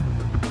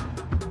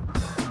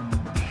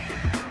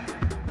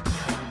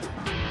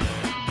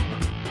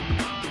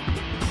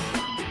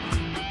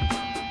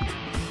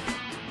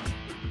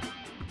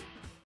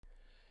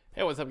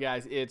what's up,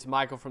 guys? It's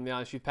Michael from the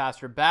Honest Youth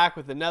Pastor back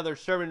with another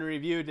sermon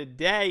review.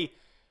 Today,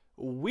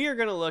 we are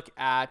going to look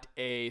at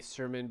a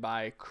sermon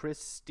by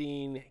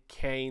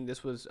Caine.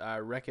 This was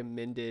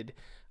recommended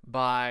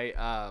by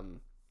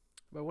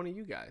one of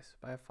you guys,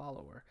 by a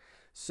follower.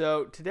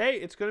 So today,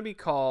 it's going to be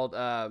called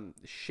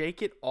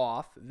Shake It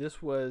Off.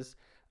 This was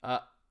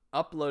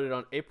uploaded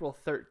on April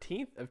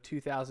 13th of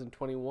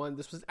 2021.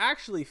 This was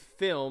actually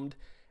filmed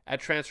at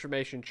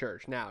Transformation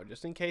Church. Now,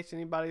 just in case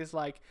anybody's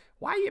like,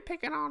 why are you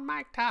picking on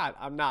Mike Todd?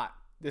 I'm not.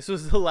 This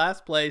was the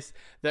last place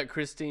that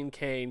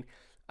Caine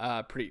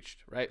preached,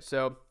 right?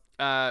 So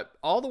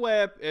all the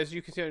way up, as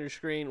you can see on your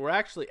screen, we're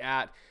actually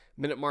at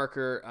minute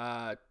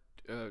marker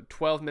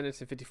 12 minutes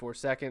and 54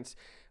 seconds.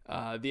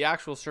 The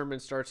actual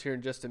sermon starts here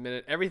in just a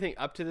minute. Everything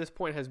up to this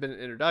point has been an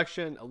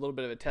introduction, a little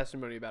bit of a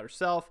testimony about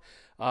herself,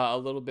 a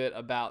little bit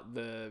about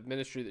the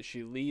ministry that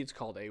she leads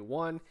called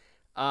A1,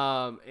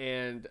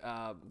 and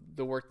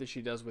the work that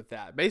she does with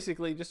that.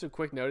 Basically, just a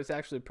quick note, it's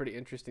actually a pretty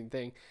interesting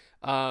thing.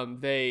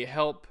 They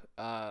help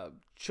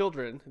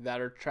children that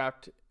are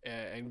trapped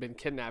and been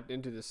kidnapped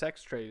into the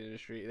sex trade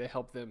industry. They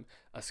help them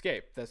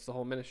escape. That's the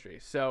whole ministry.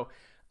 So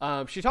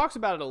she talks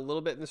about it a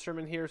little bit in the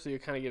sermon here, so you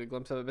kind of get a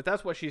glimpse of it, but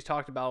that's what she's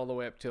talked about all the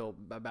way up till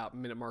about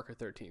minute marker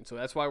 13. So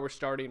that's why we're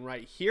starting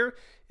right here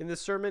in this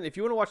sermon. If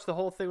you want to watch the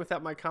whole thing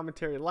without my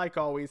commentary, like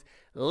always,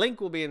 link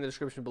will be in the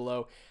description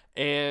below.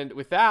 And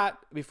with that,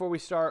 before we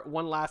start,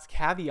 one last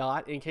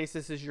caveat, in case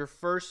this is your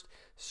first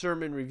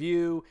sermon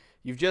review,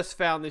 you've just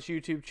found this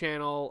YouTube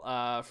channel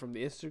from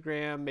the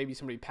Instagram, maybe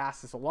somebody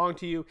passed this along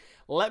to you,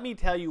 let me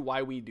tell you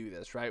why we do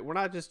this, right? We're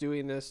not just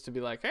doing this to be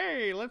like,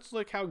 hey, let's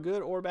look how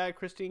good or bad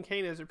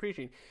Caine is at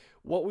preaching.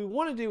 What we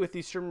want to do with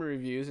these sermon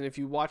reviews, and if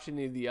you watch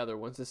any of the other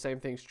ones, the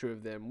same thing's true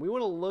of them. We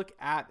want to look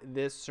at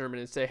this sermon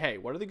and say, hey,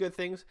 what are the good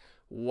things?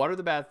 What are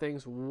the bad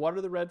things? What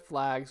are the red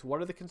flags?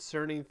 What are the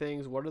concerning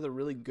things? What are the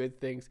really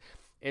good things?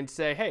 And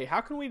say, hey,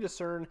 how can we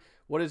discern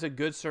what is a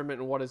good sermon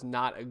and what is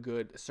not a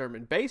good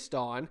sermon based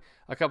on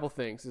a couple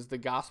things? Is the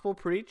gospel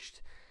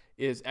preached?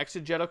 Is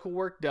exegetical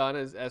work done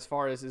as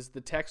far as is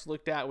the text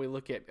looked at? We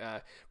look at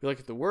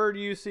the word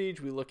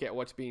usage. We look at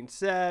what's being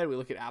said. We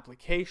look at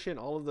application,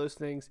 all of those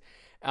things.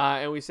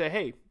 And we say,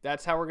 hey,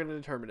 that's how we're going to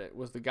determine it.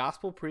 Was the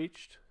gospel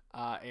preached?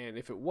 And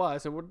if it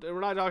was, and we're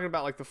not talking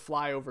about like the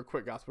flyover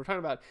quick gospel. We're talking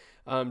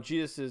about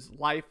Jesus'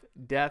 life,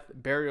 death,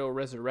 burial,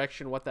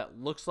 resurrection, what that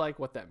looks like,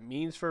 what that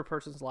means for a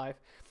person's life.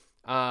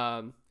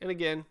 And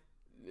again,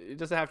 it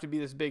doesn't have to be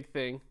this big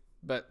thing,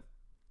 but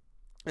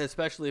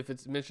especially if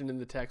it's mentioned in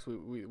the text,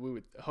 we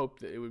would hope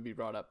that it would be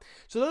brought up.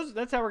 So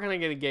that's how we're kind of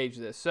going to gauge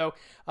this. So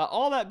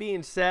all that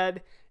being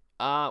said,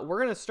 we're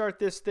going to start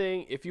this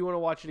thing. If you want to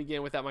watch it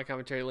again without my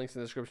commentary, links in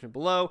the description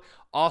below.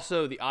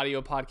 Also, the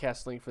audio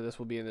podcast link for this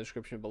will be in the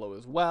description below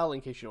as well,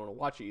 in case you don't want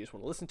to watch it, you just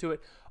want to listen to it.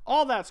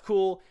 All that's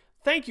cool.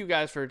 Thank you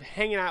guys for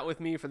hanging out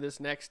with me for this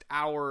next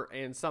hour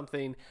and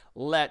something.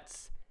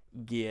 Let's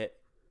get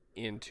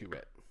into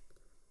it.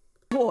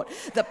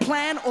 The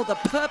plan or the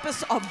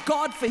purpose of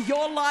God for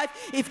your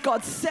life. If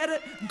God said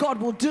it, God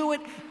will do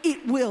it.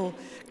 It will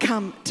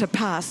come to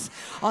pass.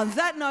 On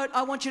that note,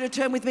 I want you to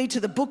turn with me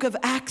to the book of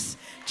Acts,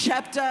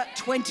 chapter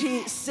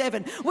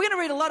 27. We're going to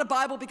read a lot of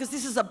Bible because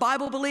this is a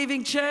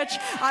Bible-believing church.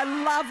 I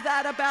love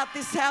that about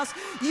this house.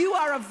 You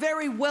are a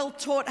very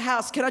well-taught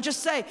house. Can I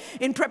just say,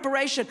 in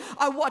preparation,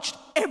 I watched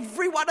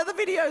every one of the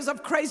videos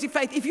of Crazy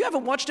Faith. If you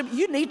haven't watched them,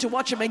 you need to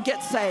watch them and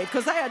get saved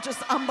because they are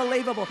just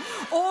unbelievable.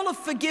 All of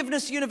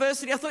Forgiveness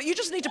University. I thought you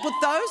just need to put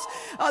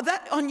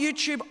that on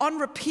YouTube on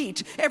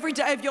repeat every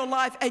day of your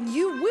life and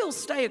you will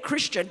stay a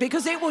Christian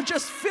because it will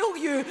just fill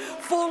you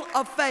full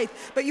of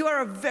faith. But you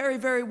are a very,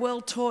 very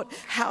well-taught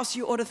house.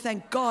 You ought to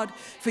thank God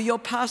for your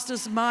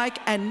pastors, Mike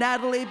and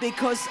Natalie,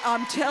 because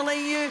I'm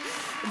telling you,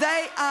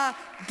 they are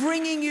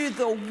bringing you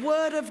the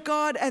word of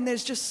God, and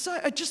there's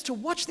just to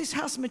watch this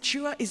house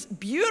mature is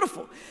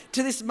beautiful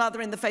to this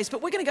mother in the face.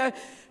 But we're going to go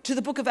to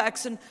the book of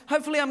Acts, and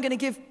hopefully I'm going to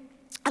give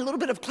a little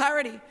bit of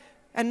clarity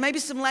and maybe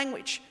some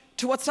language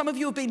to what some of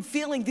you have been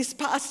feeling this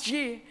past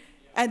year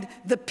and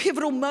the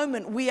pivotal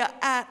moment we are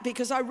at,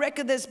 because I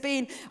reckon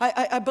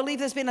I believe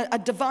there's been a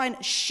divine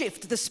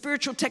shift. The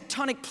spiritual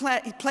tectonic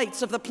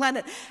plates of the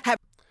planet have.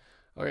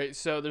 All right,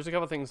 so there's a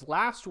couple things.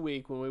 Last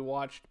week when we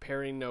watched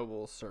Perry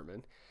Noble's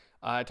sermon,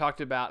 I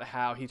talked about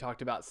how he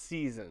talked about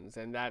seasons,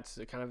 and that's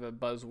kind of a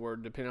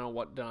buzzword depending on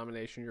what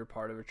denomination you're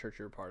part of or church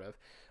you're part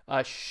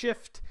of.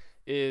 Shift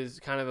is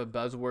kind of a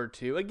buzzword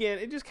too. Again,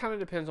 it just kind of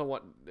depends on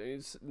what,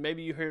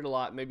 maybe you hear it a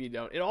lot, maybe you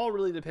don't. It all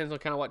really depends on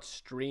kind of what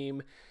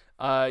stream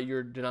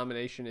your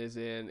denomination is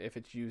in, if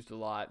it's used a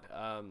lot,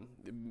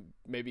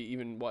 maybe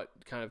even what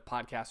kind of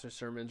podcasts or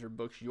sermons or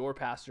books your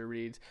pastor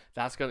reads.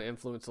 That's going to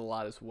influence a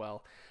lot as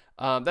well.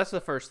 That's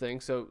the first thing.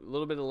 So a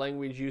little bit of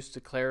language used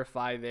to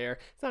clarify there.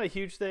 It's not a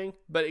huge thing,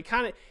 but it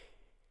kind of,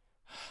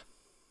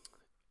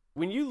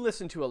 when you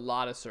listen to a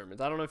lot of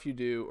sermons, I don't know if you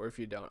do or if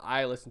you don't,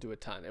 I listen to a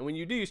ton. And when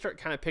you do, you start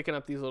kind of picking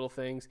up these little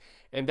things.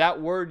 And that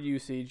word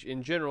usage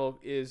in general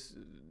is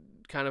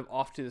kind of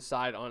off to the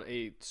side on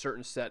a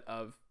certain set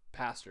of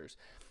pastors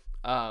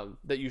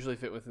that usually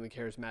fit within the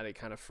charismatic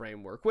kind of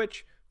framework,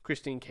 which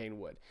Christine Caine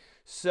would.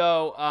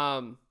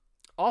 So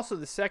also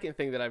the second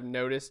thing that I've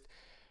noticed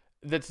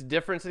that's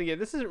different, and again,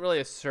 this isn't really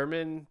a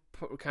sermon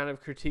kind of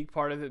critique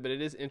part of it, but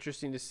it is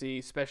interesting to see,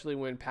 especially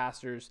when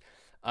pastors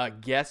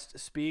guest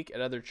speak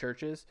at other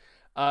churches.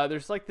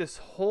 There's like this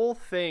whole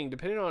thing,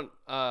 depending on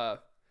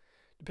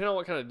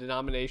what kind of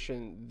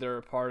denomination they're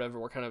a part of, or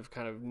what kind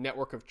of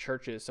network of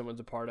churches someone's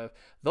a part of,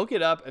 they'll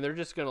get up and they're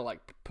just gonna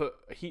like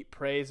heap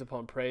praise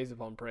upon praise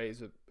upon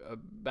praise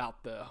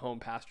about the home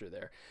pastor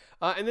there.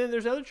 And then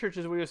there's other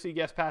churches where you'll see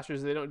guest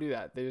pastors, they don't do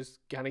that. They just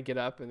kind of get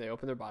up and they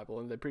open their Bible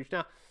and they preach.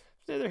 Now,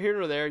 neither here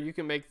nor there. You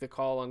can make the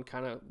call on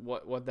kind of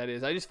what that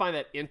is. I just find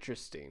that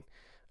interesting.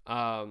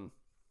 Okay,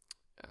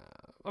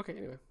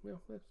 anyway,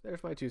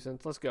 there's my 2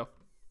 cents. Let's go.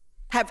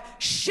 Have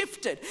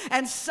shifted.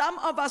 And some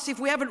of us, if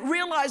we haven't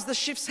realized the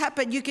shifts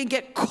happen, you can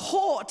get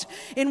caught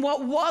in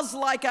what was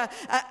like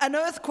an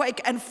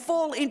earthquake and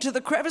fall into the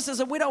crevices.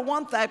 And we don't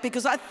want that,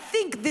 because I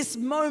think this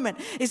moment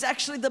is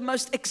actually the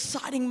most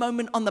exciting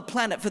moment on the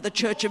planet for the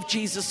Church of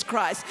Jesus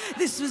Christ.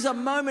 This is a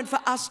moment for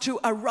us to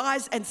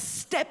arise and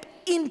step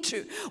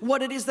into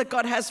what it is that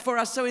God has for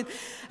us.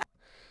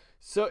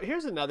 So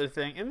here's another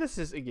thing, and this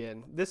is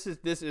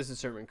a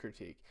sermon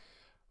critique.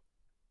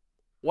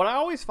 What I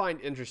always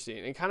find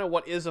interesting, and kind of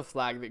what is a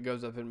flag that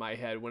goes up in my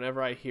head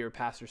whenever I hear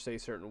pastors say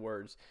certain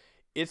words,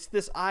 it's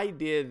this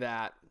idea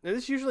that, and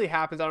this usually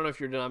happens, I don't know if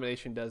your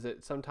denomination does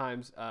it,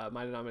 sometimes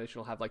my denomination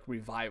will have like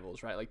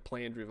revivals, right? Like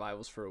planned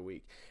revivals for a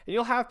week. And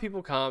you'll have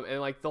people come and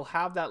like they'll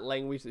have that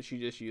language that she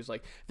just used,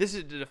 like this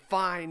is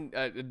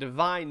a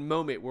divine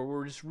moment where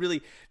we're just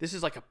really, this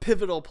is like a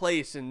pivotal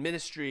place in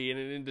ministry and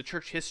in the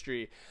church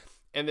history.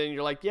 And then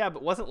you're like, yeah,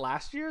 but wasn't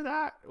last year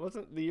that?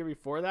 Wasn't the year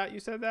before that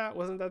you said that?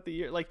 Wasn't that the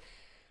year? Like,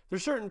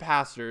 there's certain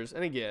pastors,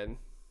 and again,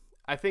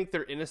 I think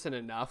they're innocent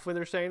enough when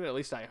they're saying it. At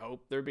least I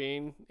hope they're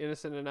being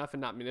innocent enough and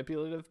not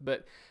manipulative.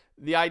 But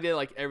the idea,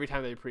 like every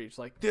time they preach,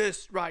 like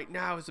this right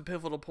now is a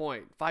pivotal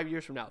point. 5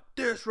 years from now,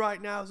 this right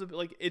now is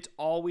like it's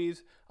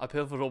always a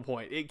pivotal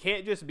point. It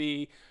can't just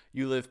be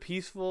you live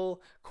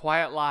peaceful,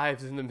 quiet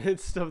lives in the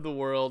midst of the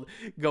world,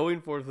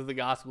 going forth with the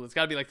gospel. It's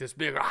got to be like this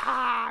big,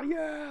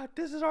 yeah,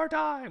 this is our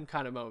time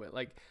kind of moment.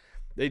 Like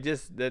they're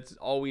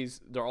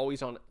always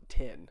on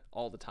 10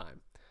 all the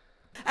time.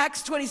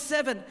 Acts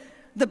 27,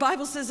 the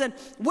Bible says, and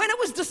when it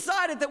was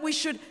decided that we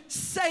should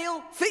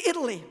sail for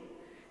Italy.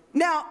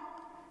 Now,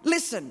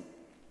 listen,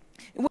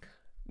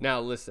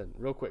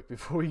 real quick,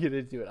 before we get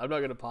into it, I'm not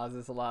going to pause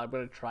this a lot. I'm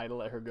going to try to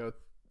let her go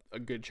a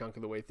good chunk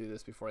of the way through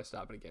this before I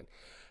stop it again.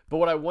 But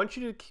what I want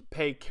you to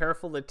pay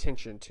careful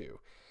attention to,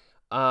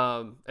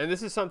 and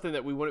this is something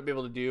that we wouldn't be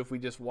able to do if we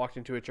just walked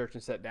into a church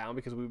and sat down,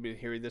 because we've been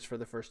hearing this for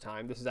the first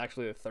time. This is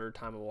actually the third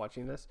time I'm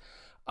watching this.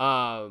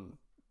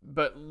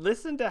 But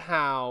listen to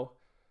how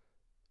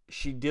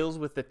she deals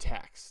with the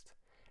text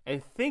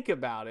and think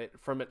about it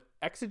from an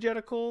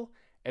exegetical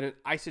and an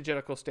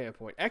eisegetical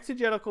standpoint.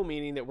 Exegetical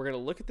meaning that we're going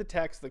to look at the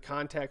text, the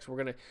context, we're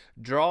going to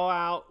draw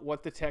out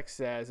what the text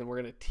says, and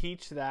we're going to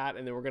teach that,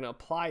 and then we're going to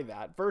apply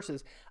that,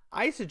 versus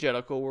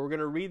eisegetical, where we're going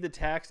to read the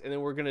text and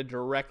then we're going to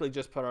directly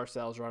just put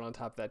ourselves right on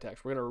top of that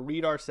text. We're going to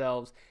read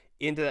ourselves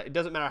into that. It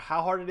doesn't matter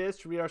how hard it is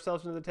to read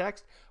ourselves into the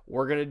text,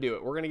 we're going to do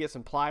it. We're going to get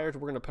some pliers,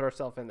 we're going to put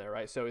ourselves in there,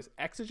 right? So it's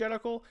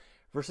exegetical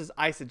versus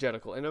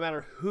eisegetical. And no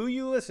matter who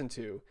you listen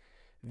to,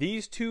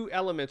 these two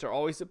elements are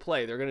always at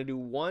play. They're going to do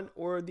one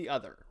or the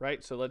other,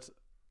 right? So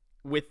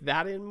with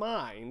that in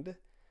mind,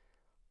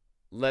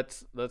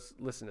 let's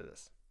listen to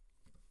this.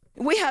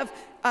 We have,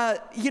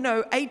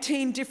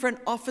 18 different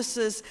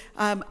offices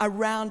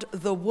around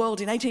the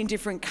world in 18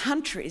 different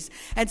countries.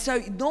 And so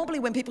normally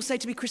when people say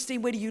to me,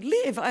 Christine, where do you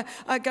live?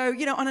 I go,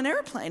 on an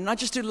airplane. And I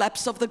just do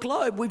laps of the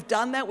globe. We've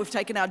done that. We've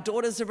taken our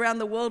daughters around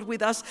the world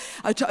with us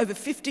to over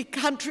 50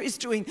 countries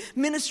doing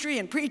ministry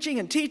and preaching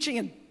and teaching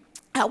and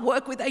our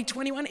work with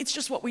A21. It's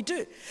just what we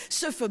do.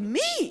 So for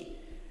me,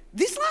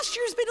 this last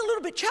year has been a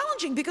little bit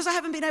challenging because I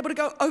haven't been able to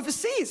go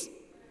overseas.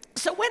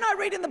 So when I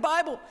read in the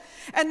Bible,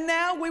 and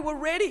now we were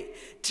ready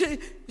to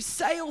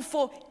sail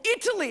for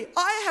Italy,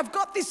 I have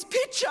got this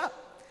picture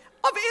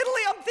of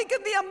Italy. I'm thinking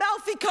the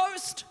Amalfi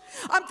Coast.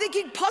 I'm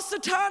thinking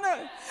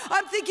Positano.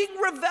 I'm thinking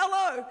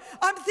Ravello.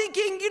 I'm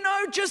thinking,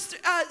 just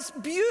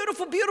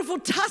beautiful, beautiful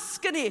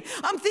Tuscany.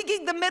 I'm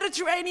thinking the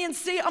Mediterranean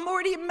Sea. I'm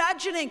already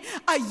imagining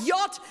a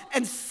yacht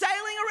and sailing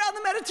around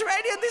the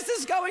Mediterranean. This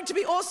is going to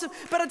be awesome.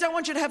 But I don't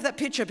want you to have that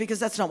picture because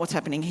that's not what's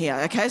happening here,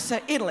 okay? So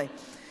Italy.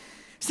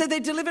 So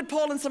they delivered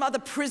Paul and some other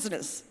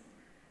prisoners.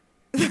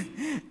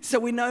 So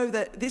we know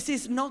that this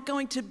is not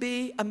going to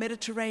be a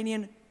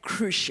Mediterranean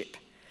cruise ship.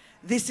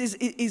 This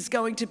is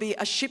going to be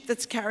a ship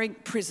that's carrying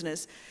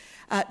prisoners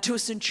to a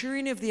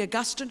centurion of the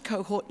Augustan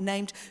cohort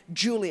named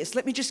Julius.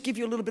 Let me just give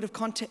you a little bit of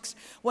context.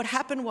 What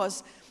happened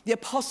was the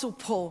Apostle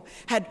Paul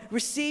had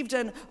received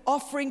an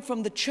offering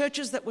from the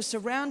churches that were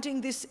surrounding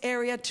this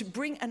area to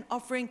bring an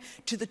offering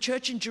to the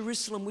church in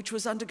Jerusalem, which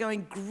was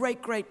undergoing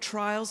great, great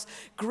trials,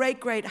 great,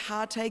 great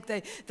heartache.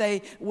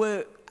 They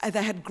were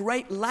they had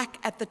great lack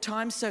at the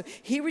time. So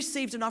he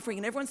received an offering,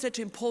 and everyone said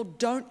to him, Paul,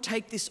 don't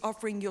take this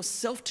offering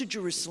yourself to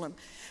Jerusalem,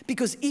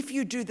 because if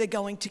you do, they're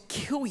going to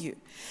kill you.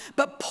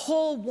 But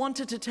Paul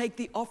wanted to take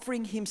the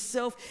offering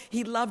himself.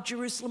 He loved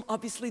Jerusalem.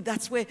 Obviously,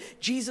 that's where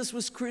Jesus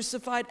was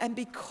crucified. And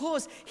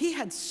because he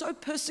had so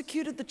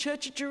persecuted the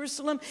church at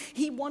Jerusalem,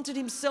 he wanted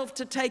himself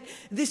to take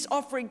this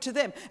offering to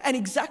them. And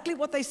exactly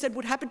what they said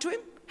would happen to him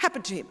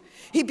happened to him.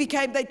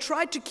 They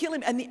tried to kill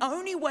him, and the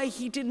only way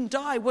he didn't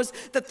die was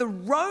that the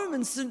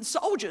Roman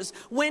soldiers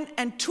went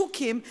and took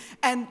him,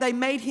 and they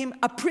made him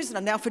a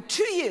prisoner. Now, for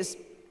 2 years,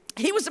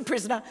 he was a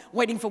prisoner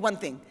waiting for one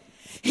thing.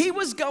 He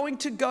was going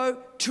to go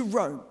to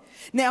Rome.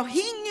 Now,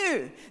 he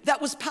knew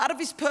that was part of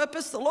his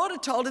purpose. The Lord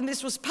had told him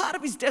this was part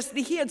of his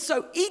destiny. He had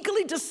so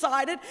eagerly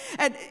decided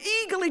and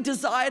eagerly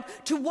desired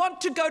to want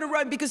to go to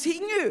Rome, because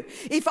he knew,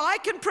 if I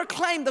can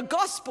proclaim the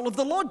gospel of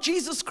the Lord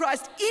Jesus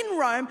Christ in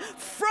Rome,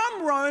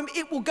 from Rome,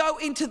 it will go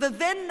into the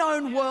then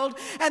known world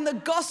and the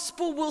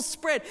gospel will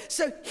spread.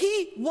 So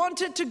he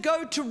wanted to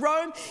go to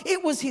Rome.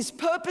 It was his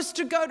purpose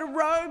to go to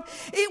Rome.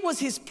 It was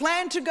his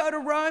plan to go to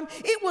Rome.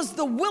 It was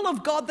the will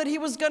of God that he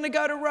was going to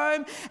go to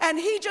Rome. And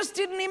he just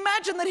didn't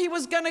imagine that he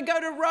was going to go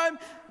to Rome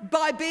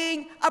by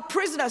being a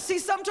prisoner. See,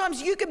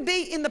 sometimes you can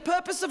be in the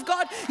purpose of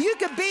God, you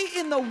can be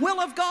in the will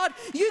of God,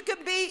 you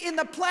can be in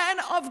the plan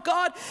of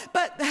God,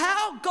 but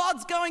how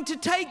God's going to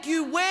take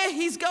you, where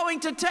he's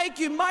going to take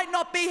you, might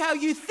not be how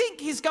you think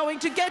he's going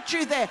to get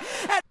you there.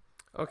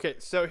 Okay,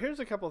 so here's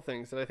a couple of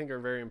things that I think are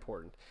very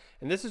important.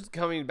 And this is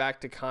coming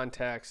back to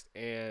context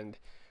and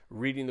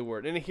reading the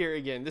word. And here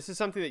again, this is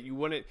something that you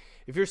wouldn't,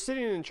 if you're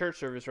sitting in church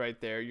service right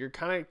there, you're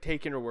kind of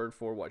taking her word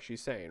for what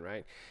she's saying,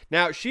 right?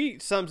 Now, she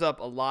sums up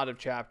a lot of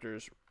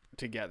chapters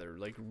together,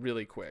 like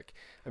really quick.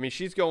 I mean,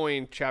 she's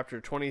going chapter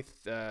 20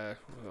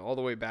 all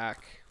the way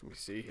back. Let me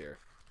see here.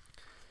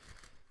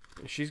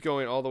 She's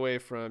going all the way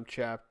from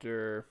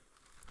chapter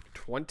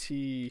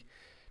 20,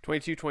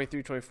 22,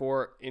 23,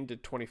 24 into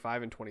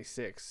 25 and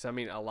 26,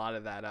 summing a lot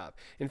of that up.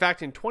 In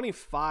fact, in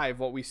 25,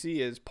 what we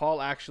see is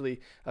Paul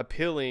actually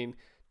appealing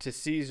to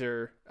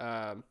Caesar.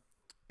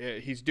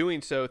 He's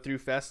doing so through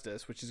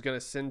Festus, which is going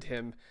to send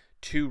him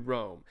to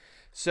Rome.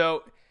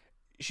 So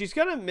she's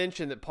going to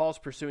mention that Paul's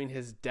pursuing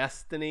his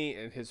destiny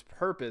and his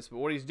purpose, but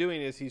what he's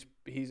doing is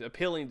he's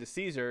appealing to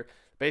Caesar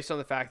based on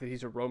the fact that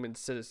he's a Roman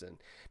citizen.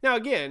 Now,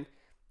 again,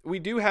 we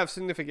do have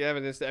significant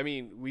evidence that, I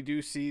mean, we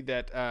do see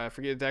that, I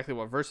forget exactly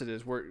what verse it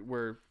is,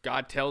 where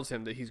God tells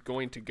him that he's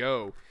going to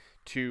go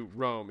to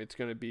Rome. It's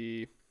going to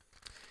be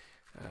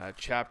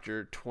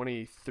chapter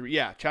 23.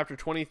 Yeah, chapter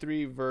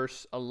 23,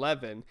 verse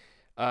 11.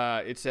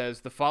 It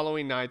says, "The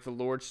following night the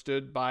Lord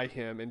stood by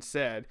him and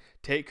said,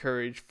 'Take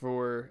courage,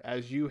 for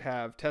as you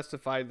have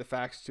testified the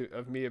facts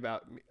of me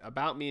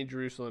about me in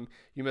Jerusalem,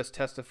 you must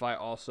testify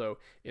also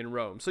in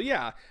Rome.'" So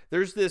yeah,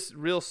 there's this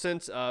real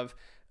sense of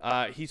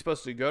he's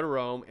supposed to go to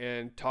Rome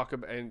and talk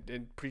about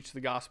and preach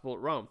the gospel at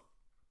Rome.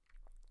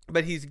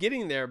 But he's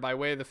getting there by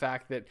way of the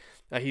fact that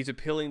he's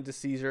appealing to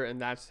Caesar, and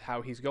that's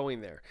how he's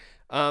going there.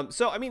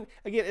 So, I mean,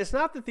 again, it's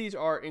not that these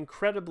are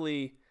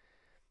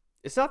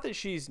it's not that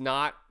she's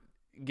not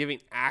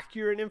giving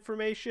accurate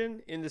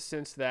information in the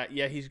sense that,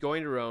 yeah, he's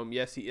going to Rome.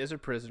 Yes, he is a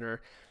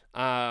prisoner.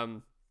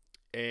 And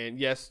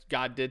yes,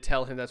 God did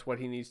tell him that's what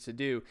he needs to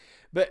do.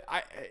 But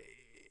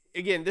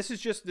again, this is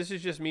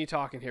just me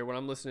talking here when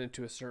I'm listening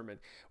to a sermon.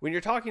 When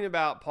you're talking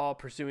about Paul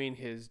pursuing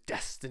his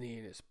destiny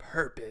and his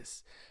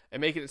purpose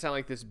and making it sound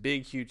like this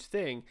big, huge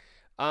thing,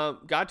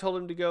 God told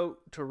him to go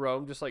to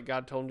Rome, just like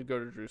God told him to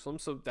go to Jerusalem.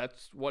 So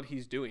that's what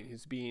he's doing.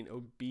 He's being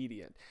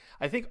obedient.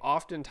 I think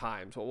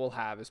oftentimes what we'll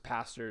have is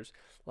pastors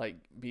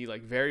be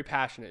very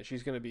passionate.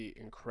 She's going to be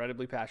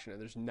incredibly passionate.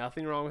 There's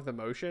nothing wrong with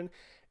emotion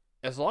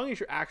as long as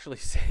you're actually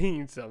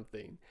saying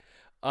something.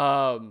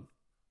 And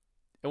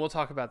we'll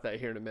talk about that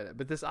here in a minute.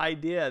 But this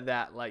idea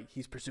that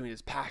he's pursuing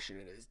his passion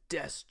and his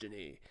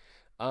destiny,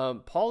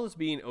 Paul is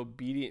being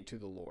obedient to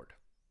the Lord.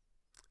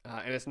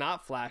 And it's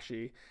not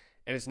flashy,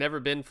 and it's never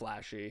been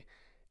flashy.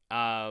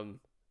 But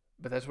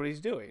that's what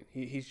he's doing.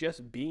 He's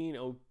just being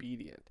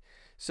obedient.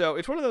 So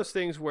it's one of those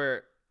things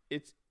where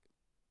it's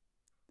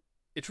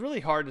really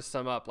hard to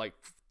sum up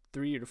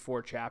 3 to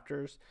 4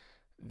 chapters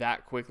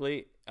that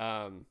quickly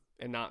and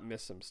not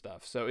miss some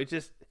stuff. So it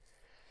just...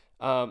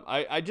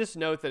 I just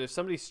note that if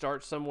somebody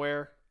starts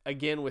somewhere,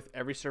 again, with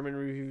every sermon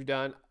review you've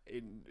done,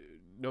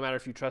 no matter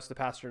if you trust the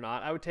pastor or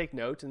not, I would take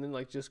notes and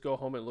then just go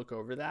home and look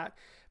over that,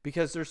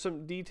 because there's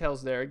some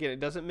details there. Again, it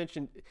doesn't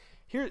mention,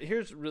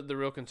 here's the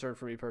real concern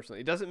for me personally.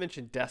 It doesn't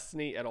mention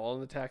destiny at all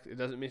in the text. It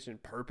doesn't mention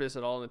purpose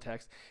at all in the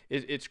text.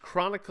 It's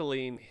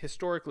chronicling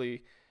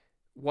historically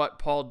what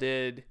Paul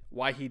did,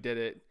 why he did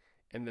it,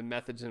 and the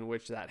methods in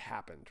which that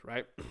happened,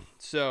 right?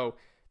 So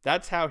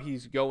that's how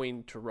he's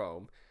going to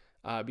Rome.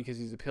 Because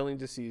he's appealing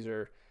to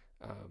Caesar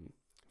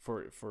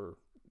for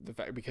the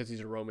fact, because he's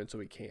a Roman, so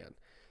he can.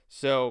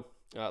 So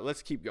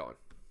let's keep going.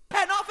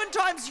 And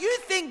oftentimes you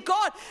think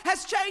God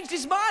has changed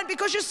his mind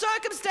because your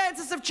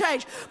circumstances have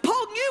changed.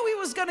 Paul knew he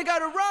was going to go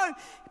to Rome,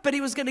 but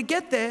he was going to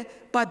get there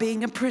by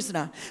being a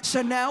prisoner.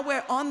 So now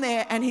we're on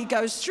there and he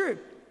goes through.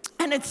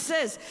 And it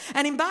says,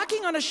 and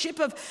embarking on a ship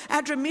of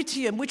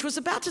Adramyttium, which was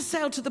about to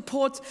sail to the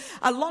ports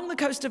along the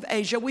coast of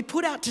Asia, we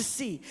put out to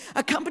sea,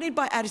 accompanied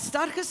by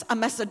Aristarchus, a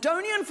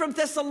Macedonian from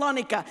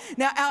Thessalonica.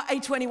 Now, our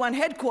A21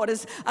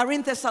 headquarters are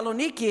in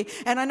Thessaloniki,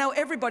 and I know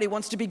everybody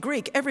wants to be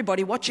Greek.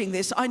 Everybody watching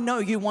this, I know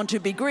you want to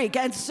be Greek.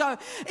 And so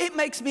it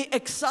makes me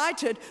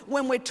excited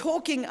when we're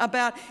talking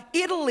about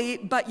Italy,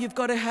 but you've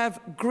got to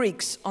have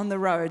Greeks on the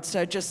road.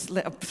 So just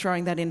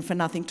throwing that in for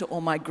nothing to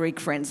all my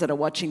Greek friends that are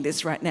watching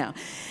this right now.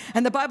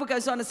 And the Bible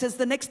goes on, it says,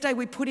 the next day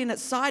we put in at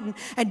Sidon,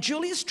 and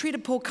Julius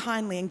treated Paul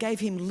kindly and gave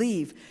him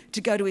leave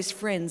to go to his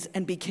friends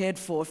and be cared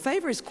for.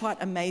 Favor is quite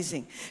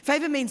amazing.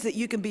 Favor means that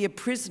you can be a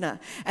prisoner,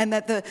 and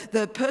that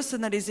the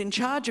person that is in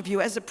charge of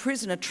you as a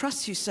prisoner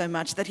trusts you so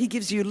much that he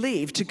gives you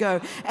leave to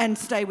go and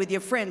stay with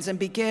your friends and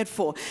be cared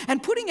for.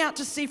 And putting out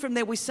to sea from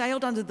there, we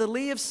sailed under the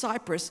lee of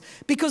Cyprus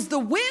because the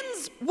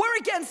winds were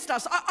against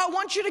us. I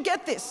want you to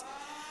get this.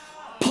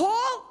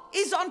 Paul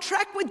is on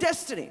track with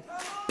destiny.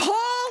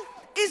 Paul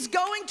is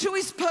going to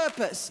his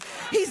purpose.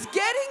 He's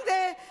getting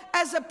there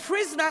as a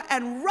prisoner,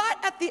 and right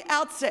at the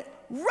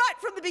outset, right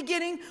from the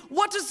beginning,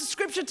 what does the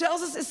scripture tell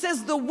us? It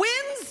says the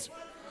winds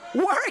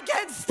were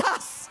against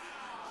us.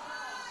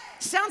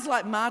 Sounds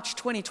like March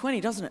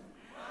 2020, doesn't it?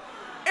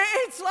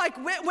 It's like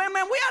we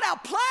had our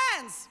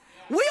plans.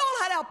 We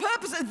all had our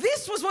purpose.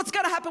 This was what's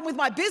going to happen with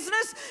my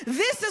business.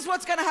 This is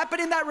what's going to happen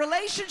in that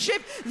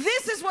relationship.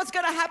 This is what's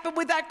going to happen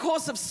with that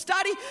course of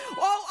study.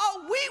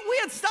 We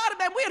had started,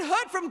 man. We had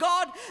heard from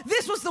God.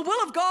 This was the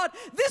will of God.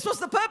 This was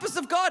the purpose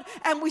of God.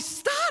 And we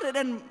started,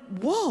 and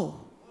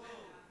whoa,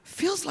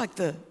 feels like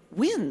the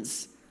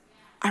winds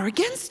are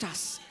against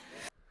us.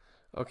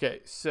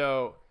 Okay,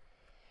 so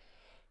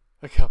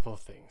a couple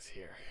of things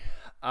here.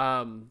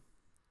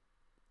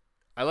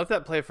 I let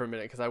that play for a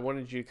minute because I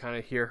wanted you to kind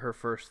of hear her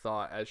first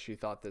thought as she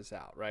thought this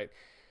out, right?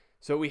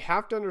 So we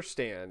have to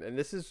understand, and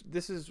this is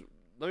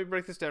let me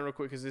break this down real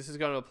quick because this is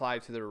going to apply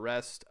to the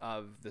rest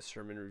of the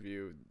sermon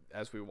review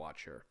as we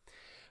watch her.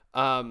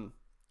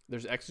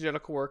 There's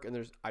exegetical work and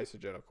there's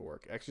eisegetical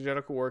work.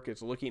 Exegetical work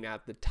is looking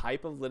at the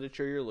type of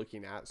literature you're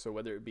looking at. So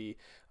whether it be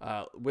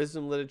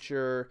wisdom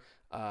literature,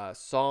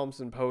 psalms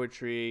and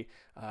poetry,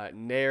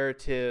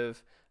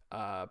 narrative,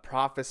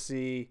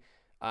 prophecy.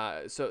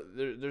 So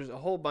there's a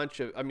whole bunch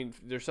of,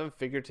 there's some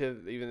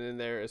figurative even in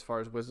there as far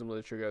as wisdom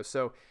literature goes.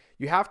 So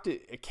you have to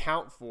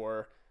account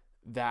for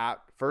that,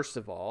 first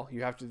of all.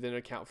 You have to then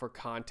account for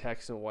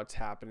context and what's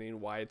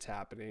happening, why it's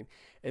happening.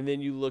 And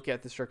then you look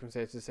at the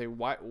circumstances and say,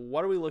 what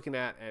are we looking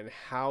at, and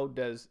what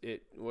does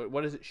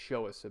it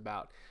show us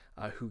about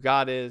who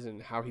God is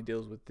and how he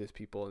deals with this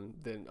people, and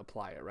then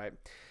apply it, right?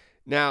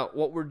 Now,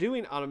 what we're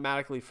doing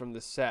automatically from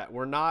the set,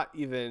 we're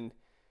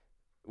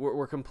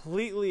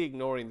completely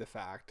ignoring the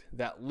fact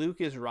that Luke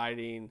is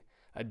writing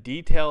a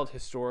detailed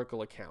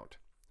historical account,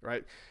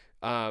 right?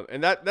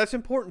 And that's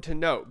important to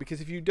note,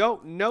 because if you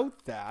don't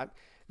note that,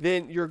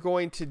 then you're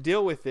going to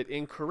deal with it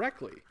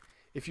incorrectly.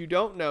 If you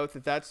don't note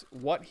that that's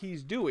what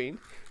he's doing,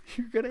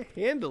 you're going to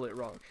handle it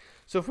wrong.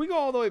 So if we go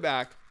all the way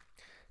back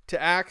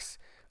to Acts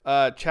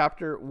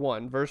chapter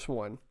 1, verse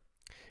 1,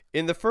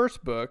 in the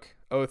first book,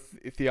 O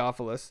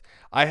Theophilus,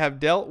 I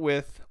have dealt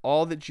with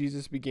all that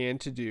Jesus began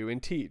to do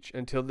and teach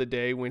until the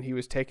day when he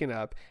was taken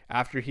up,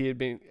 after he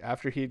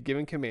had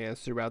given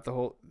commands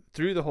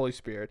through the Holy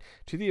Spirit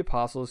to the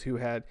apostles who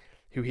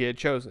he had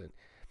chosen.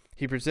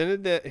 He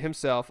presented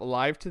himself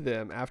alive to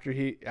them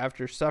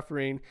after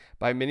suffering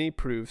by many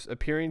proofs,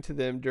 appearing to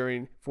them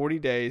during 40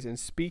 days and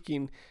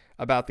speaking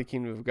about the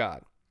kingdom of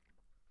God.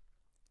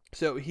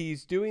 So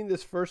he's doing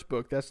this first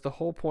book. That's the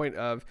whole point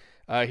of,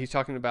 he's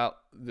talking about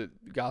the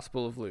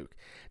Gospel of Luke.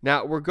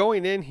 Now we're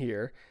going in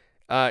here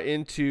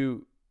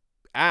into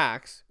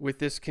Acts with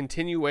this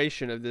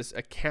continuation of this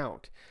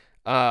account.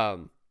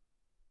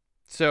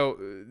 So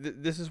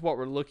this is what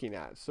we're looking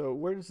at. So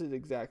where does it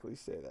exactly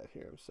say that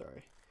here? I'm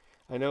sorry.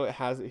 I know it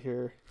has it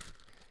here.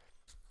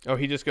 Oh,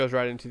 he just goes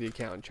right into the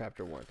account in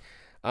chapter 1.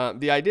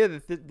 The idea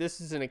that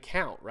this is an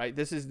account, right?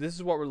 This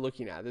is what we're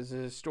looking at. This is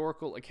a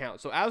historical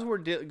account. So as we're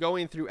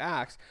going through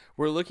Acts,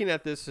 we're looking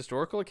at this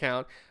historical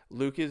account.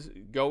 Luke is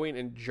going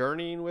and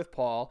journeying with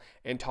Paul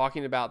and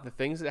talking about the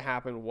things that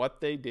happened,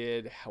 what they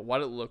did,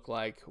 what it looked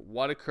like,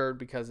 what occurred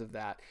because of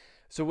that.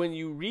 So when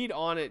you read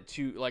on it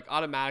to like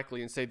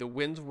automatically and say the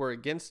winds were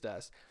against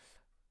us,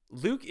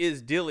 Luke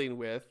is dealing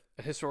with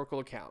a historical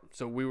account.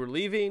 So we were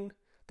leaving,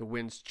 the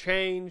winds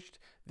changed.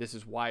 This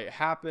is why it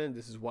happened.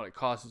 This is what it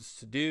caused us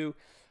to do.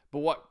 But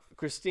what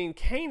Christine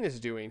Caine is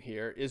doing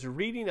here is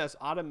reading us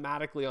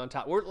automatically on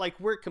top.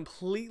 We're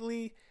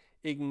completely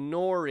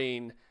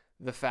ignoring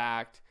the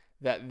fact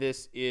that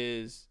this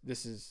is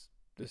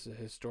a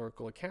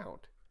historical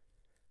account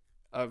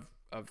of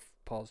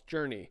Paul's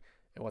journey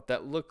and what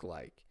that looked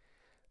like.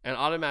 And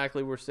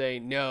automatically we're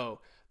saying, no,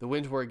 the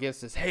winds were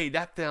against us. Hey,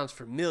 that sounds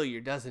familiar,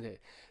 doesn't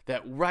it?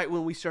 That right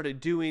when we started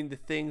doing the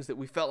things that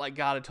we felt like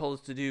God had told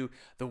us to do,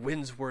 the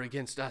winds were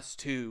against us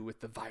too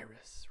with the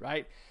virus,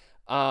 right?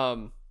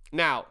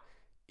 Now,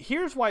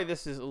 here's why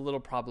this is a little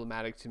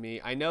problematic to me.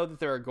 I know that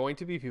there are going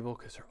to be people,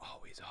 because there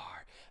always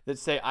are, that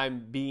say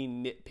I'm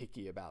being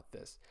nitpicky about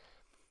this.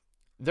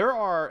 There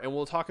are, and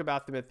we'll talk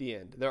about them at the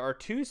end, there are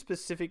two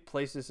specific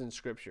places in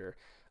Scripture,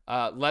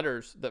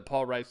 letters that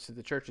Paul writes to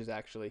the churches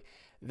actually,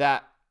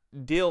 that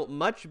deal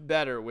much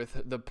better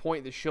with the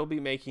point that she'll be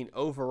making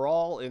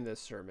overall in this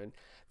sermon,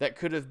 that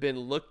could have been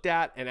looked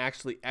at and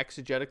actually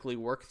exegetically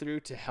worked through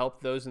to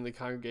help those in the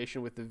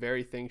congregation with the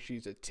very thing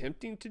she's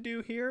attempting to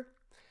do here,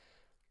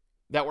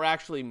 that were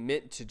actually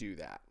meant to do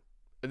that.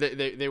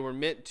 They were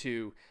meant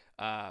to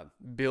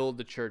build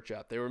the church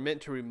up. They were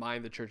meant to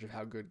remind the church of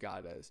how good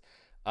God is.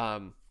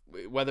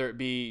 Whether it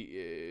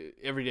be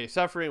everyday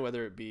suffering,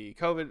 whether it be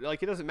COVID,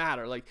 like, it doesn't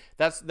matter. Like,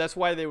 that's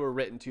why they were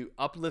written, to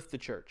uplift the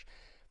church.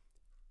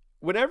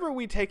 Whenever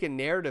we take a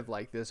narrative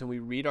like this and we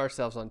read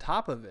ourselves on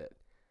top of it,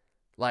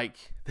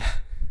 like,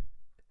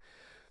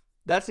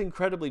 that's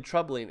incredibly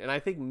troubling. And I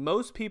think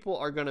most people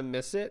are going to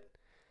miss it,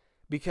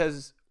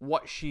 because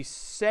what she's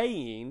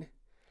saying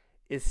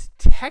is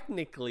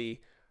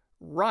technically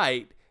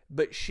right,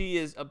 but she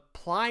is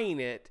applying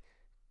it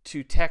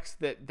to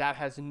text that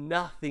has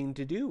nothing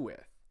to do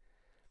with.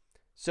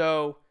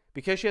 So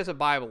because she has a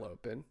Bible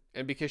open,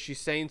 and because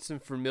she's saying some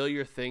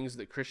familiar things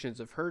that Christians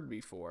have heard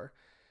before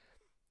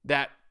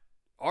that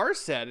are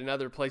said in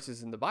other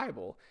places in the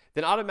Bible,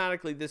 then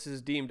automatically this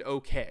is deemed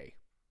okay.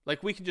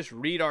 Like, we can just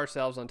read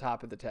ourselves on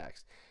top of the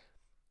text.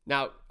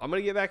 Now, I'm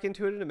going to get back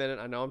into it in a minute.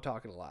 I know I'm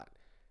talking a lot.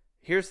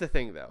 Here's the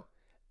thing, though.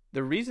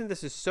 The reason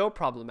this is so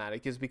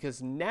problematic is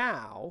because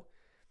now,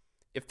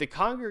 if the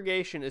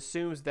congregation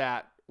assumes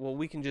that, well,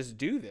 we can just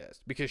do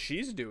this because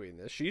she's doing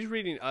this, she's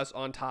reading us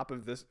on top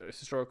of this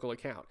historical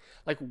account.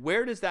 Like,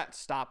 where does that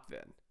stop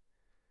then?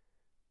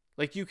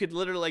 Like, you could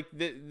literally, like,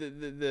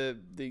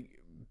 the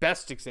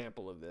best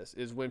example of this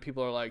is when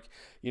people are like,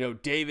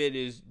 David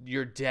is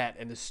your debt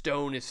and the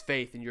stone is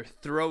faith, and you're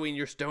throwing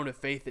your stone of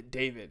faith at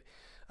David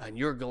and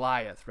you're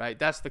Goliath, right?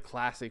 That's the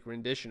classic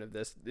rendition of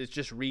this. It's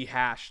just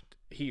rehashed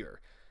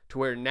here, to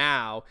where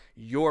now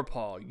you're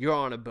Paul, you're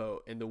on a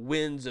boat, and the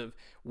winds of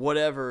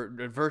whatever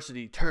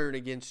adversity turn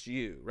against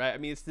you, right? I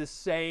mean, it's the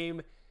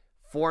same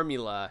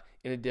formula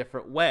in a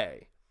different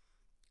way.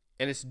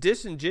 And it's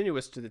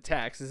disingenuous to the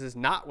text. This is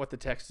not what the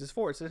text is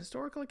for. It's a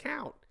historical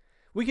account.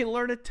 We can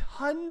learn a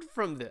ton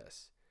from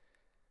this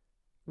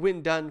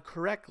when done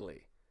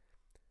correctly.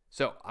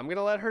 So I'm going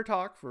to let her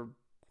talk for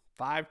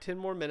 5-10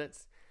 more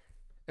minutes,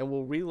 and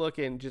we'll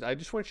relook and I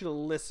just want you to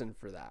listen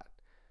for that.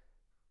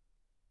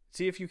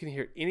 See if you can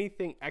hear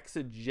anything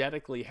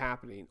exegetically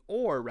happening,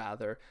 or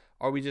rather,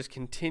 are we just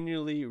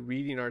continually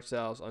reading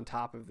ourselves on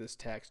top of this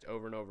text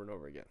over and over and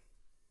over again?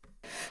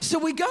 So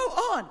we go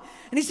on,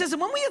 and he says,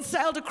 and when we had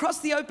sailed across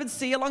the open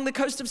sea along the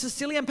coast of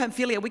Sicilia and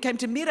Pamphylia, we came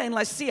to Myra and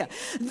Lycia.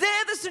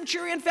 There the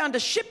centurion found a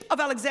ship of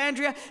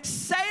Alexandria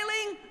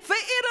sailing for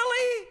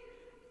Italy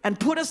and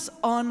put us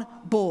on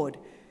board.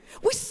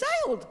 We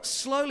sailed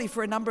slowly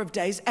for a number of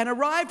days and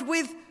arrived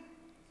with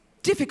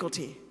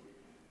difficulty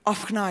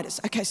off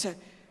Cnidus. Okay, so,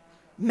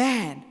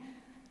 man,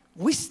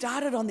 we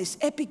started on this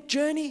epic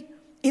journey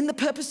in the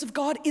purpose of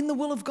God, in the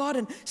will of God,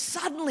 and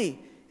suddenly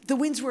the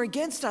winds were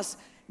against us.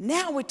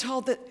 Now we're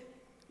told that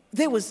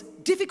there was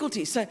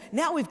difficulty. So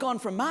now we've gone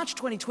from March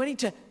 2020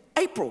 to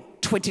April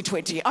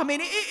 2020. I mean,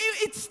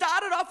 it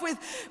started off with,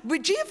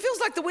 gee, it feels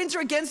like the winds are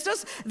against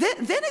us.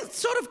 Then it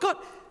sort of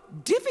got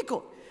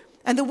difficult.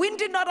 And the wind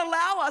did not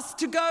allow us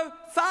to go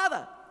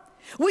farther.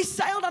 We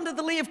sailed under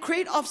the lee of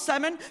Crete off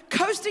Salmon,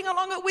 coasting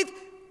along it with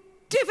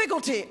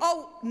difficulty.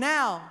 Oh,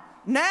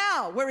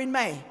 now we're in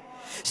May.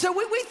 So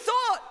we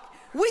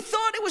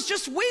thought it was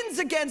just winds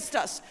against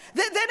us.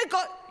 Then it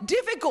got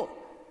difficult.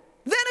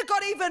 Then it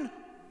got even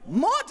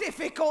more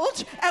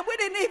difficult, and we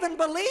didn't even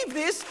believe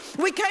this.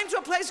 We came to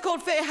a place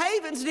called Fair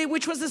Havens,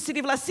 which was the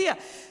city of Lycia.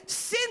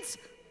 Since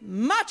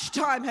much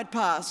time had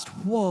passed.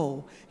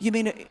 Whoa, you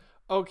mean it?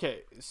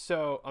 Okay,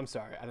 so I'm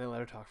sorry, I didn't let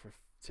her talk for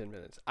 10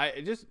 minutes.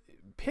 I just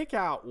pick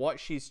out what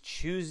she's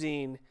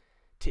choosing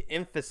to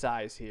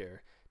emphasize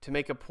here to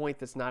make a point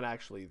that's not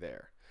actually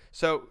there.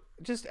 So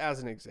just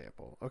as an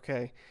example,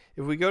 okay,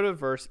 if we go to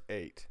verse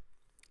 8,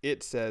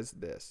 it says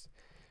this: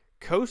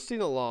 coasting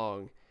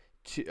along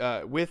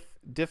with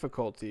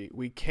difficulty,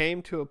 we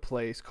came to a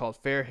place called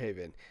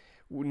Fairhaven,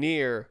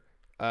 near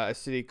a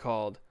city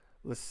called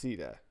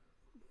Lycia.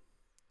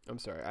 I'm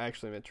sorry, I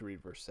actually meant to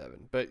read verse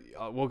 7, but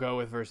we'll go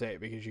with verse 8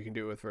 because you can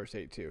do it with verse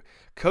 8 too.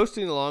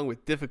 Coasting along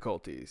with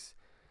difficulties,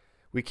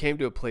 we came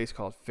to a place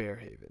called Fair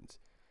Havens.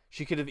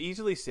 She could have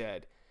easily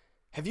said,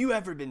 have you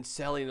ever been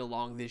sailing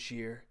along this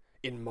year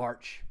in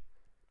March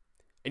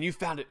and you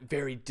found it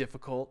very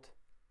difficult?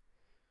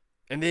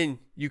 And then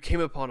you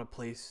came upon a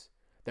place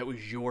that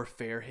was your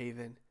Fair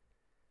Haven.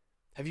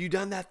 Have you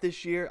done that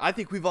this year? I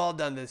think we've all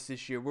done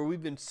this year, where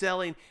we've been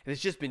selling and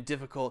it's just been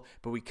difficult,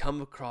 but we come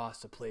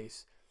across a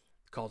place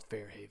called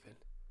Fair Haven.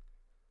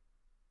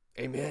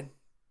 Amen.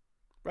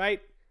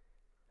 Right?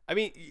 I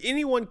mean,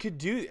 anyone could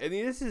do. I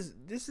mean, this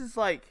is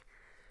like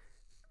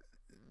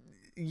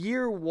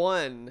year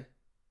one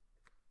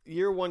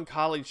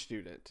college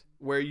student,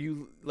 where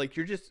you're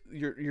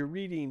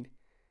reading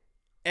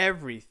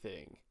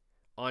everything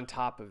on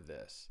top of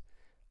this.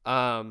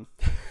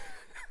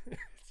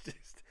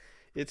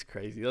 It's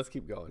crazy. Let's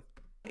keep going.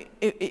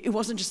 It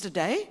wasn't just a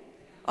day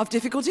of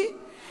difficulty.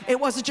 It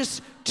wasn't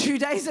just 2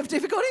 days of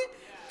difficulty.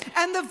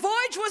 And the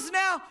voyage was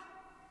now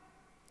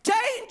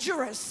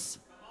dangerous.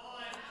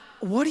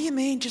 What do you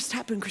mean just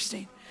happened,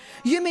 Christine?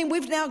 You mean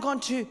we've now gone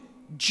to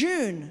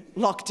June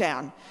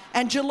lockdown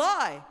and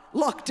July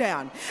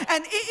lockdown,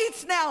 and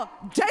it's now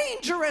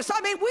dangerous.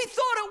 I mean, we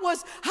thought it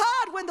was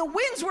hard when the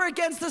winds were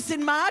against us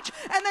in March,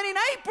 and then in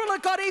April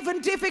it got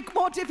even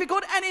more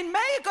difficult, and in May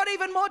it got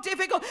even more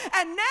difficult,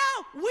 and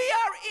now we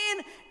are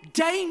in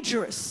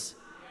dangerous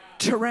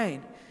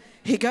terrain.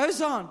 He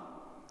goes on,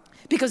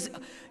 because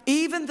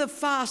even the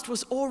fast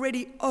was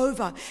already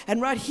over.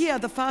 And right here,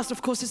 the fast,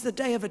 of course, is the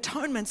Day of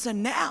Atonement. So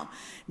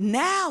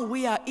now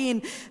we are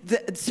in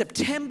the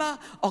September,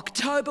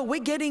 October. We're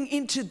getting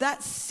into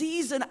that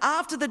season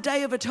after the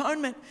Day of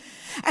Atonement.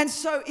 And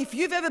so if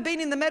you've ever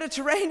been in the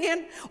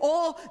Mediterranean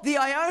or the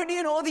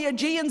Ionian or the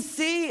Aegean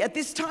Sea at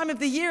this time of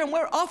the year, and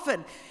we're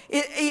often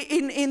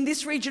in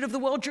this region of the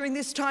world during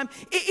this time,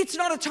 it's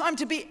not a time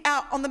to be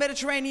out on the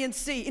Mediterranean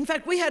Sea. In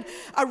fact, we had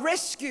a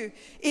rescue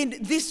in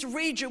this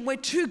region where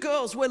 2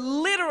 girls were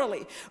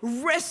literally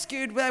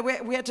rescued.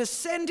 We had to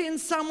send in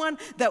someone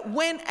that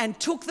went and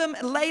took them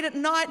late at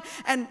night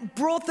and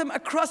brought them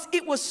across.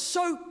 It was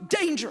so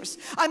dangerous.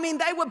 I mean,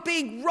 they were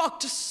being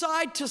rocked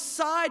side to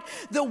side.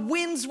 The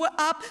winds were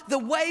up, the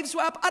waves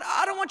were up.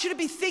 I don't want you to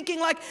be thinking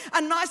like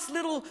a nice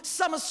little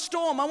summer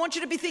storm. I want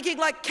you to be thinking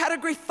like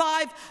Category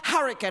 5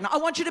 hurricane. I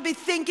want you to be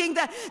thinking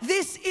that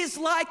this is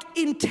like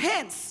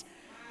intense.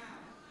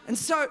 And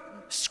so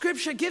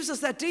Scripture gives us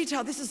that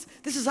detail. This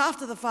is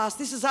after the fast.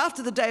 This is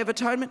after the Day of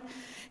Atonement.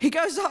 He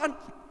goes on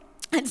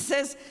and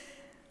says,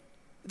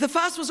 the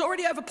fast was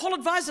already over. Paul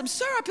advised them,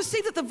 "Sir, I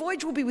perceive that the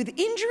voyage will be with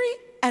injury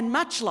and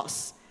much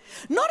loss,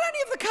 not only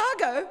of the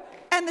cargo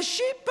and the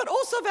ship, but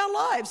also of our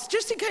lives."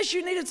 Just in case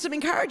you needed some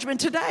encouragement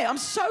today, I'm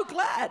so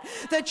glad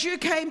that you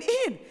came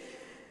in.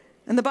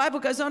 And the Bible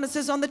goes on and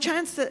says, on the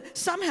chance that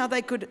somehow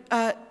they could,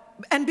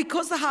 and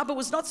because the harbor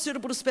was not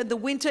suitable to spend the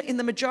winter in,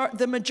 the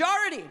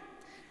majority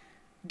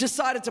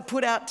decided to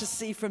put out to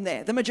sea from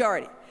there. The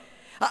majority.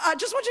 I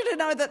just want you to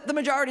know that the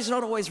majority is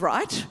not always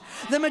right.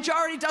 The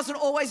majority doesn't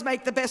always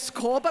make the best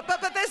call, but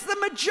there's the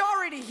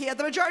majority here.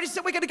 The majority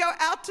said we're going to go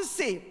out to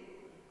sea,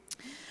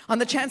 on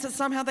the chance that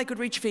somehow they could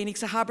reach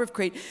Phoenix, a harbour of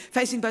Crete,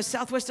 facing both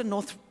southwest and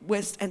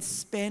northwest, and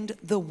spend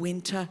the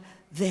winter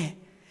there.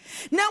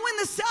 Now when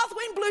the south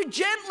wind blew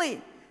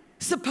gently,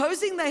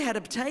 supposing they had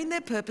obtained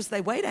their purpose,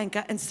 they weighed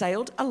anchor and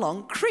sailed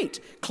along Crete,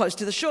 close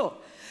to the shore.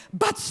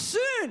 But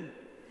soon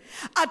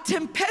a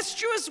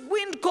tempestuous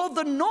wind called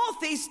the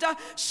northeaster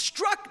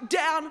struck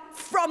down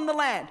from the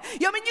land.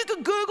 Yeah, I mean, you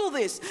can Google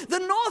this. The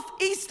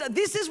northeaster,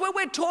 this is where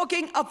we're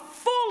talking a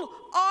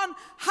full-on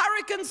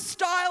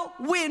hurricane-style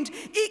wind.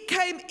 It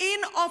came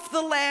in off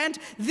the land.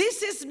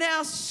 This is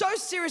now so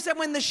serious that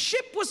when the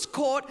ship was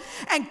caught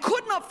and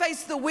could not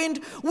face the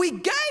wind, we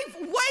gave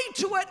way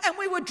to it and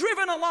we were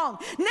driven along.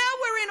 Now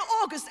we're in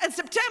August and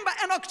September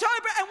and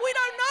October, and we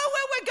don't know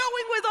where we're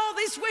going with all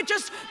this. We're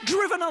just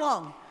driven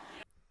along.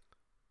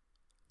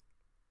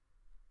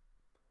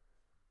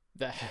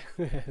 That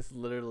has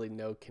literally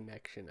no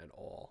connection at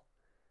all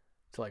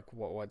to like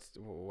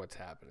what's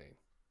happening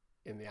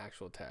in the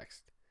actual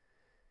text.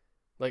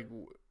 Like,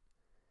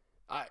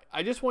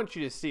 I just want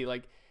you to see,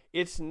 like,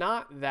 it's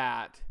not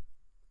that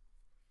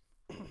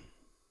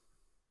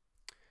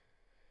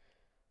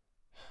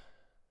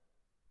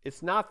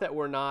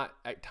we're not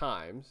at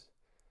times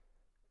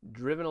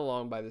driven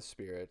along by the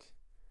Spirit,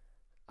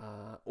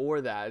 or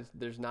that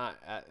there's not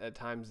at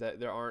times that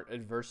there aren't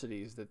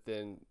adversities that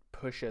then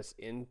push us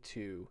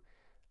into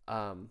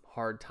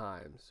hard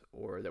times,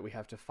 or that we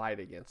have to fight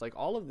against. Like,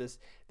 all of this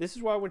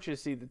is why I want you to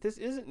see that this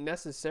isn't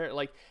necessarily,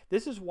 like,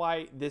 this is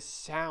why this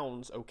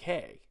sounds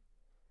okay,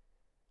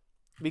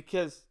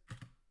 because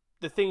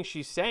the things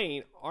she's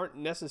saying aren't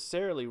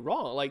necessarily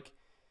wrong. Like,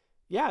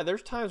 yeah,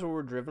 there's times where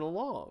we're driven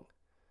along.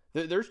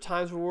 There's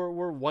times where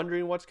we're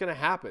wondering what's going to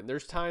happen.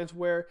 There's times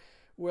where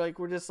we're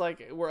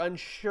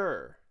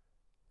unsure.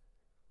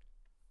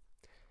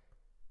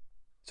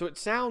 So it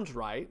sounds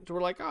right. So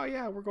we're like, oh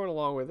yeah, we're going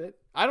along with it.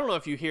 I don't know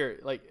if you hear,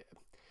 like,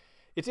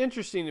 it's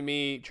interesting to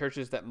me,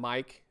 churches that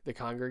mic the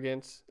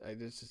congregants.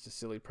 It's just a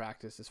silly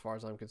practice as far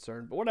as I'm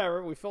concerned, but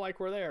whatever. We feel like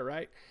we're there,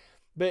 right?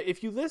 But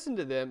if you listen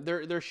to them,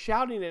 they're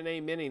shouting and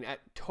amening at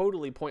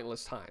totally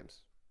pointless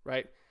times,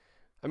 right?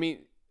 I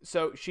mean,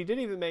 so she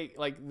didn't even make,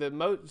 like,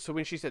 so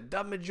when she said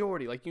the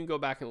majority, like, you can go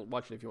back and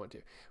watch it if you want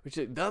to, which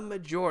said the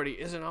majority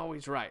isn't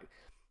always right.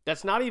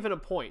 That's not even a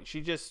point.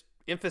 She just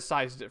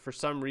emphasized it for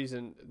some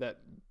reason.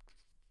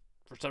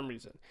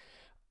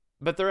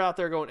 But they're out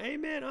there going,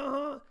 amen,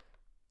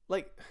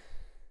 like,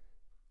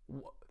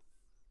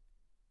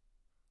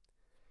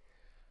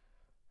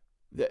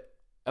 the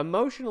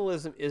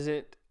emotionalism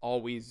isn't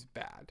always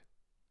bad.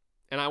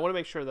 And I want to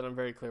make sure that I'm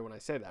very clear when I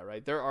say that,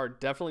 right? There are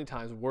definitely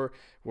times where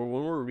when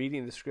we're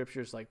reading the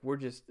scriptures, like,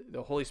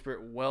 the Holy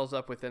Spirit wells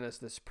up within us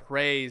this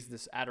praise,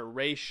 this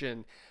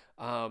adoration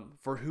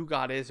for who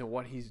God is and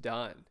what he's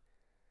done.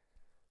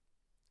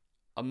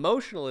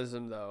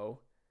 Emotionalism, though,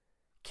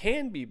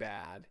 can be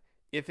bad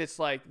if it's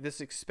like this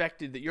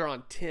expected that you're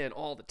on 10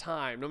 all the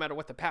time, no matter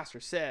what the pastor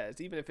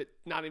says, even if it's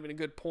not even a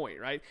good point,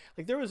 right?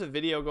 Like there was a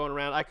video going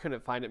around. I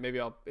couldn't find it.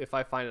 Maybe if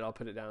I find it, I'll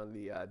put it down in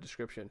the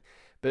description.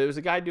 But it was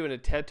a guy doing a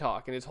TED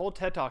Talk, and his whole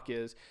TED Talk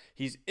is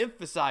he's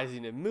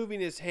emphasizing and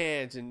moving his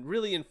hands and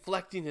really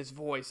inflecting his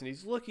voice, and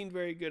he's looking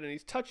very good, and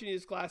he's touching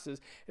his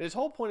glasses. And his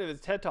whole point of his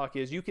TED Talk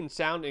is you can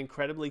sound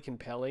incredibly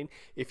compelling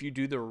if you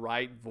do the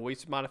right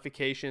voice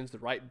modifications, the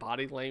right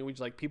body language.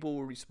 Like people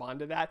will respond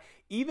to that.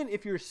 Even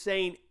if you're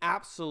saying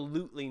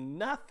absolutely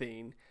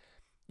nothing,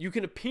 you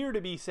can appear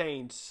to be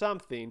saying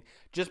something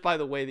just by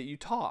the way that you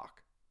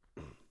talk.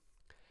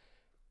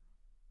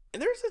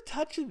 And there's a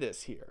touch of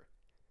this here.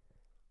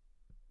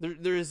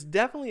 There is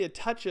definitely a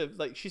touch of,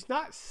 like, she's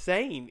not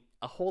saying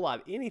a whole lot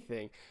of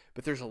anything,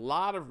 but there's a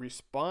lot of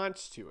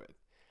response to it.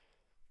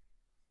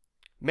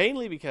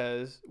 Mainly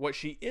because what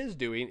she is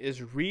doing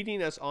is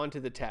reading us onto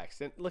the text.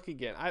 And look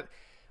again,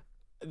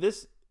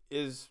 this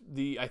is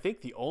I think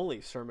the only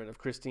sermon of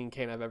Christine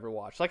Caine I've ever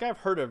watched. Like I've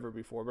heard of her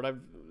before, but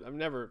I've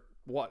never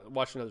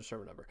watched another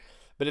sermon of her.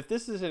 But if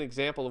this is an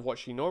example of what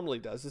she normally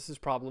does, this is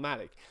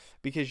problematic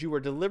because you are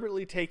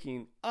deliberately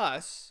taking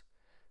us,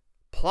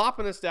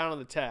 plopping us down on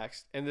the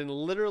text, and then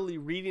literally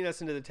reading us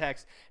into the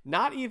text,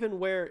 not even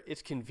where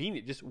it's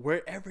convenient, just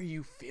wherever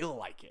you feel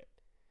like it.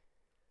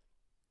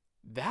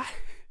 That,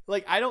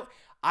 like,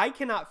 I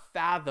cannot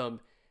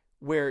fathom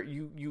where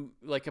you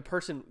like a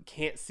person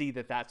can't see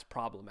that that's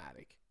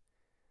problematic.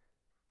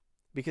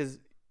 Because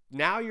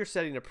now you're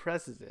setting a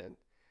precedent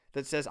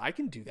that says I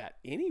can do that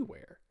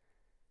anywhere.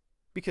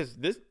 Because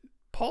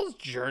Paul's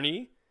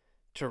journey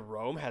to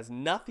Rome has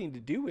nothing to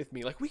do with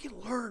me. Like, we can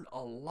learn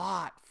a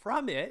lot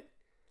from it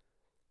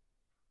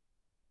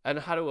and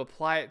how to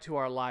apply it to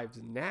our lives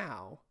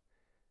now.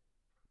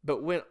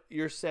 But when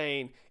you're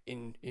saying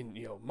in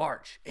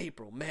March,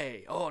 April,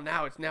 May,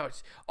 now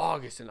it's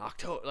August and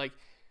October, like,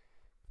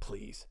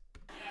 please.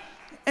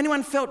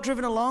 Anyone felt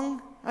driven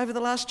along over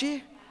the last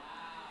year?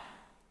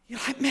 You're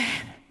like,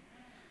 man,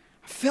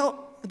 I felt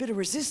a bit of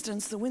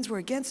resistance. The winds were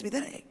against me.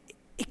 Then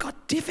it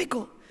got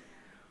difficult.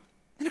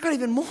 Then it got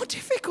even more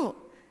difficult.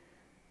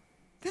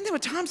 Then there were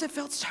times I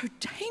felt so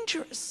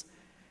dangerous.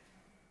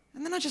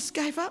 And then I just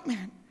gave up,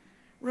 man.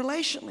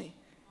 Relationally,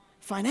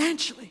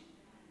 financially,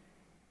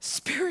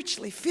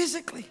 spiritually,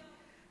 physically.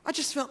 I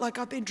just felt like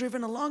I've been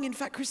driven along. In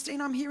fact,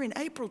 Christine, I'm here in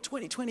April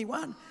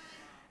 2021,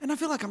 and I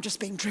feel like I'm just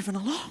being driven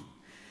along.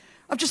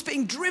 I'm just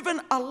being driven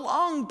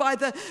along by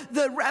the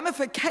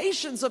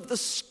ramifications of the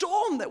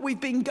storm that we've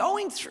been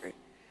going through.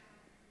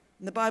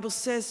 And the Bible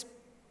says,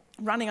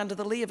 running under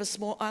the lee of a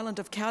small island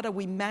of Cauda,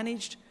 we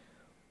managed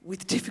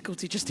with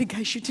difficulty, just in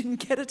case you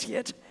didn't get it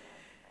yet.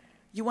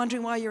 You're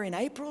wondering why you're in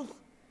April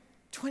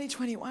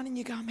 2021 and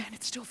you go, man,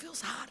 it still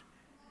feels hard.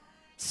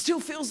 Still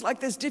feels like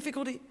there's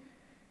difficulty.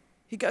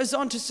 He goes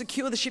on to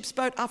secure the ship's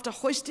boat. After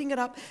hoisting it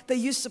up, they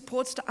used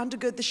supports to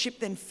undergird the ship.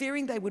 Then,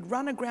 fearing they would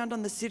run aground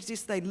on the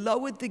cities, they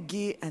lowered the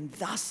gear, and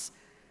thus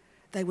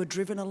they were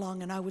driven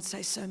along. And I would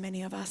say so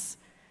many of us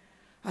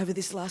over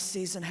this last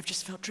season have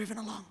just felt driven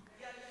along.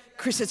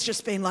 Chris, it's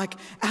just been like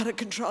out of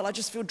control. I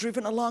just feel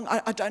driven along.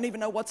 I don't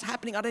even know what's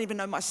happening. I don't even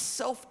know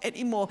myself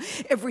anymore.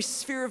 Every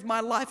sphere of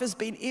my life has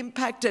been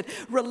impacted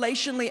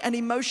relationally and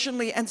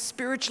emotionally and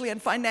spiritually and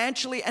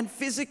financially and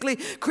physically.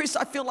 Chris,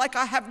 I feel like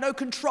I have no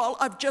control.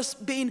 I've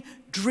just been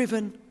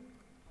driven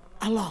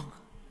along.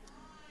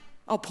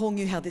 Oh, Paul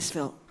knew how this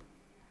felt.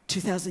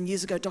 2,000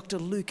 years ago, Dr.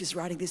 Luke is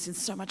writing this in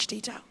so much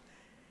detail.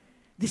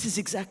 This is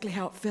exactly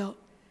how it felt.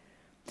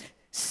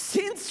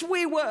 Since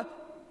we were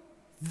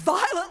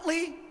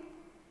violently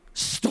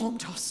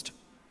storm-tossed.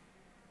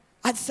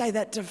 I'd say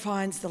that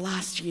defines the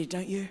last year,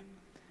 don't you?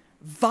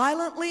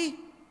 Violently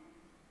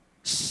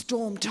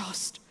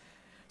storm-tossed,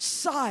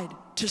 side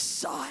to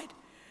side,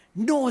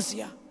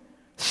 nausea,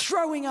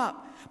 throwing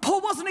up.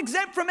 Paul wasn't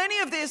exempt from any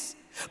of this.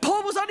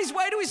 Paul was on his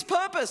way to his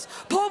purpose.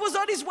 Paul was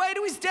on his way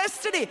to his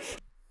destiny.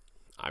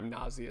 I'm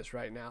nauseous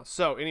right now.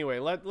 So anyway,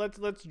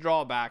 let's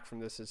draw back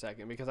from this a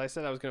second, because I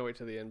said I was going to wait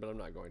till the end, but I'm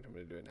not going to. I'm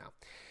going to do it now.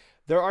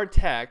 There are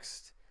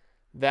texts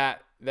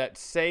that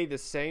say the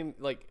same,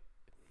 like,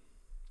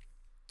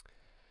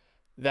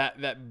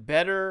 that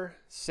better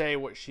say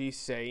what she's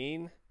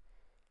saying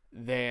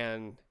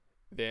than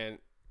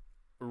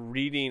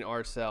reading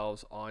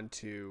ourselves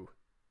onto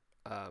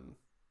a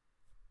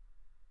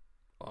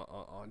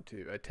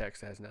text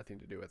that has nothing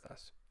to do with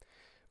us.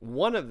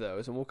 One of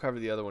those, and we'll cover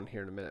the other one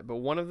here in a minute, but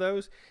one of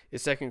those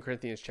is 2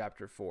 Corinthians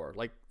chapter 4.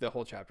 Like, the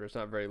whole chapter, it's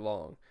not very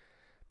long,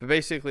 but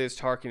basically it's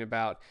talking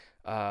about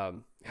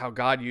how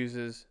God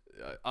uses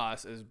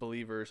us as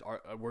believers.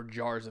 We're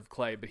jars of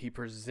clay, but he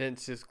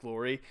presents his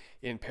glory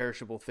in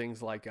perishable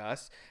things like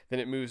us. Then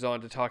it moves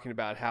on to talking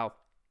about how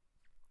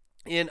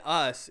in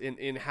us,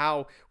 in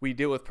how we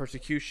deal with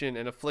persecution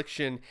and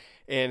affliction,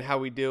 and how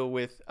we deal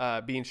with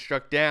being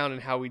struck down,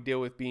 and how we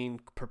deal with being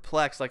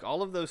perplexed. Like,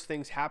 all of those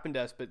things happen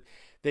to us, but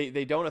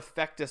they don't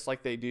affect us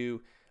like they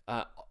do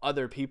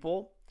other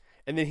people.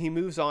 And then he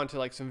moves on to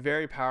like some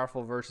very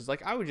powerful verses.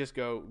 Like, I would just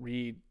go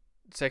read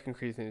 2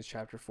 Corinthians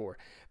chapter 4.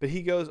 But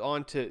he goes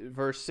on to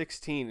verse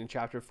 16 in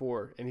chapter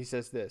 4, and he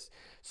says this: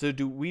 So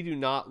we do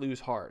not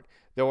lose heart.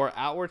 Though our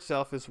outward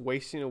self is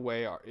wasting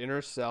away, our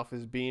inner self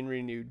is being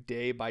renewed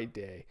day by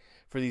day.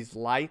 For these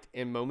light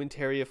and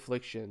momentary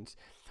afflictions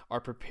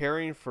are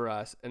preparing for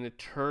us an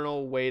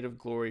eternal weight of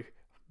glory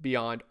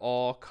beyond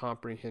all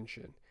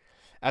comprehension.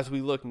 As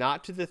we look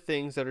not to the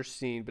things that are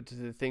seen, but to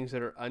the things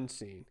that are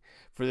unseen.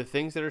 For the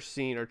things that are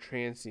seen are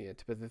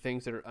transient, but the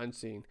things that are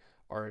unseen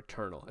are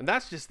eternal. And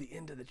that's just the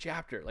end of the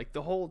chapter. Like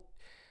all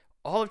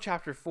of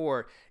chapter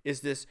 4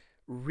 is this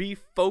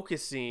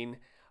refocusing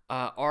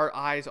our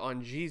eyes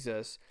on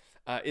Jesus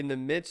in the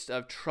midst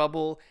of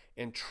trouble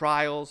and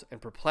trials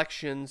and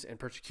perplexions and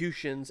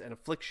persecutions and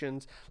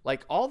afflictions.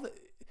 Like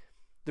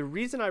the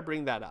reason I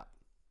bring that up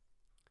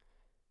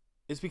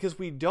is because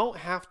we don't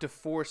have to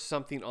force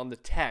something on the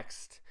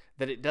text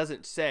that it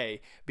doesn't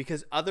say,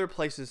 because other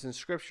places in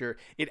Scripture,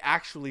 it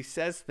actually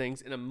says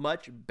things in a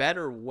much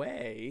better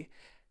way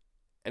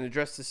and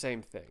address the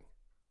same thing.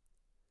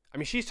 I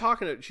mean, she's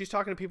talking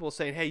to people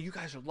saying, hey, you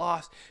guys are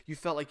lost. You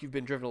felt like you've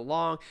been driven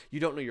along. You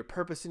don't know your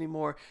purpose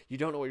anymore. You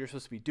don't know what you're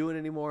supposed to be doing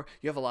anymore.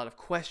 You have a lot of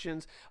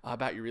questions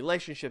about your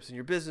relationships and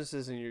your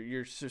businesses and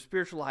your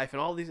spiritual life and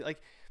all these,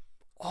 like,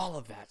 all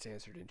of that's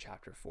answered in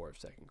chapter 4 of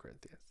 2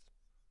 Corinthians.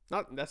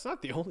 That's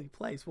not the only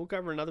place. We'll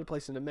cover another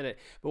place in a minute.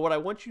 But what I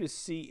want you to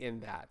see in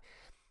that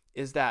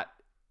is that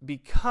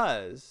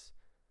because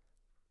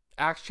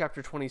Acts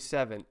chapter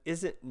 27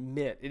 isn't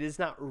it is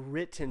not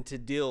written to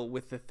deal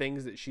with the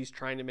things that she's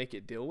trying to make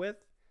it deal with,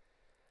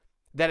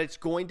 that it's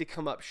going to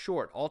come up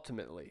short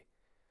ultimately.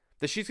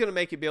 That she's going to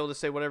make it be able to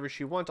say whatever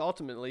she wants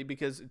ultimately,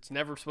 because it's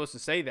never supposed to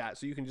say that.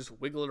 So you can just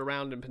wiggle it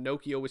around and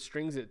Pinocchio with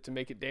strings it to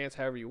make it dance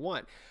however you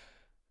want.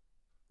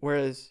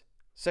 Whereas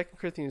 2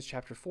 Corinthians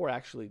chapter 4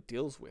 actually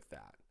deals with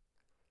that.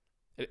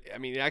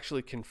 It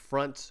actually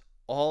confronts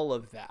all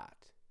of that.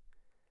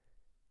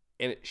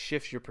 And it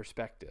shifts your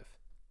perspective.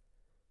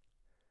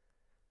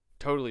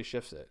 Totally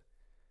shifts it.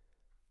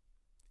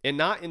 And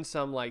not in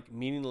some like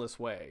meaningless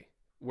way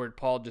where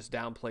Paul just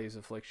downplays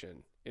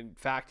affliction. In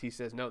fact, he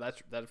says, no,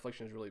 that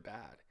affliction is really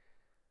bad.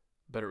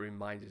 But it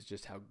reminds us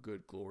just how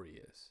good glory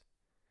is.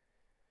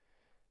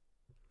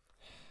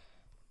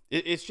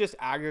 It's just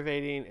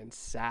aggravating and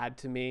sad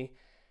to me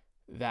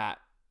that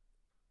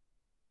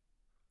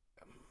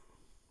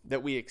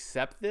we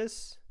accept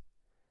this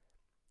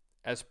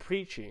as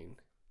preaching.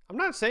 I'm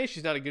not saying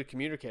she's not a good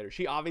communicator.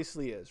 She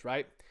obviously is,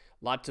 right?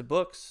 Lots of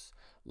books,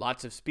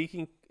 lots of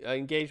speaking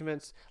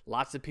engagements,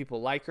 lots of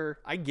people like her.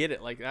 I get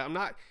it. Like,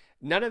 and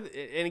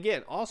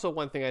again, also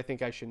one thing I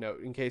think I should note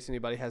in case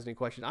anybody has any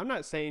questions, I'm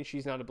not saying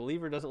she's not a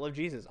believer, doesn't love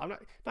Jesus. I'm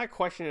not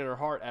questioning her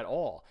heart at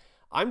all.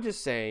 I'm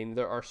just saying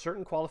there are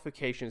certain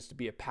qualifications to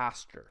be a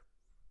pastor,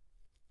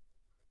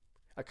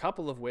 a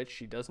couple of which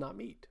she does not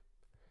meet.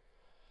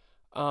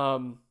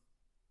 One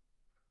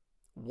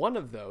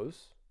of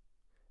those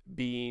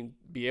being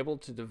be able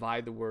to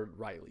divide the word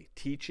rightly,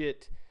 teach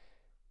it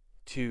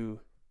to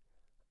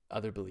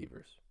other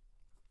believers.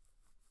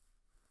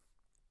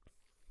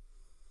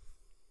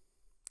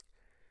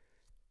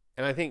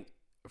 And I think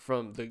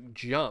from the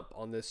jump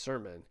on this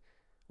sermon,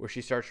 where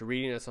she starts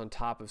reading us on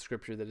top of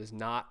scripture that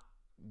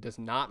does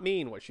not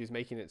mean what she's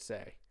making it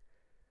say,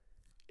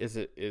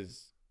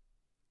 is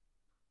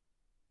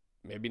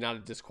maybe not a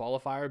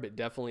disqualifier, but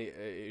definitely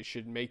it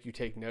should make you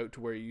take note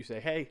to where you say,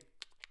 hey,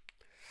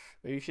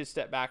 maybe you should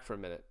step back for a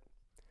minute.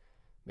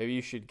 Maybe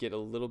you should get a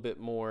little bit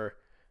more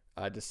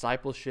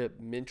discipleship,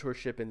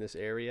 mentorship in this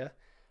area.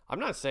 I'm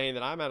not saying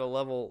that I'm at a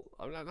level,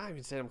 I'm not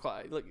even saying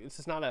look, this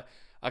is not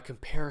a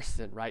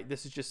comparison, right?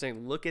 This is just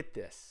saying, look at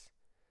this.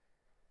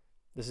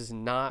 That's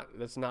not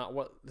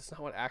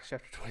what Acts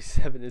chapter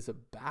 27 is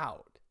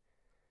about.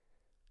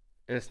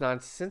 And it's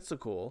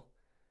nonsensical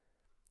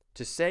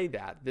to say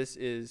that this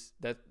is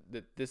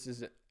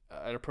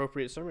an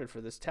appropriate sermon for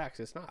this text.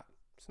 It's not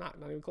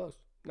even close.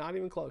 Not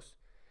even close.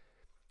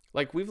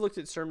 Like, we've looked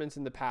at sermons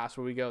in the past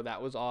where we go,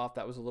 that was off,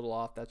 that was a little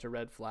off, that's a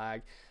red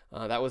flag.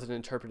 That wasn't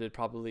interpreted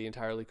probably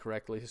entirely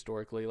correctly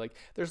historically. Like,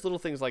 there's little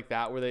things like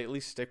that where they at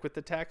least stick with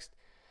the text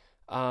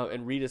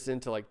and read us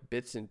into like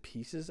bits and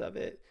pieces of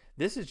it.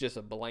 This is just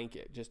a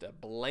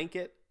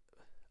blanket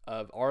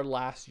of our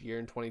last year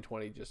in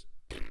 2020, just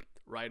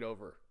right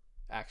over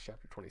Acts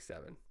chapter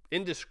 27,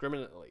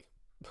 indiscriminately.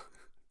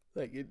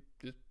 Like, it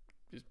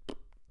just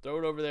throw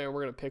it over there and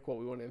we're going to pick what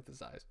we want to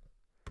emphasize.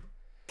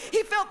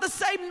 He felt the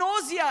same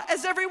nausea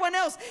as everyone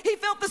else. He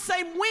felt the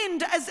same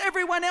wind as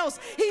everyone else.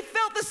 He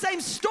felt the same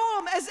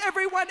storm as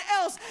everyone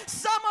else.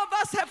 Some of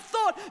us have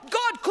thought,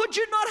 God, could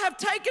you not have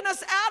taken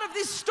us out of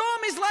this storm?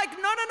 He's like,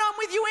 no, I'm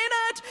with you in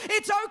it.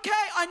 It's okay.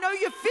 I know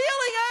you're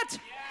feeling it.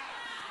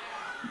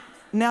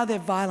 Now they're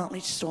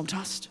violently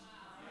storm-tossed.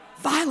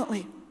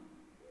 Violently.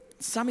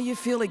 Some of you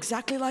feel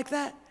exactly like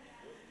that.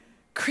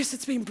 Chris,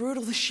 it's been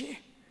brutal this year.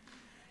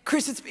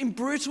 Chris, it's been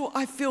brutal.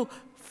 I feel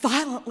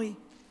violently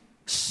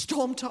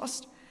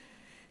storm-tossed.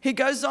 He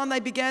goes on, they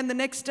began the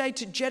next day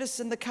to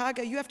jettison the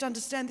cargo. You have to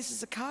understand, this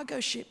is a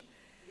cargo ship.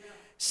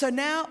 So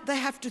now they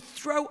have to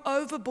throw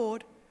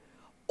overboard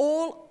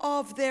all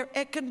of their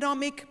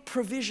economic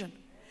provision.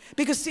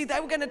 Because see, they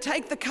were going to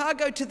take the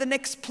cargo to the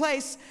next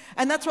place,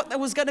 and that's what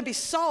was going to be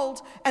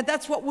sold, and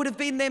that's what would have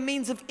been their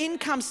means of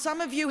income.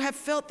 Some of you have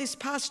felt this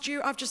past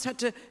year, I've just had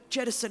to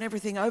jettison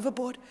everything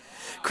overboard.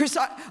 Chris,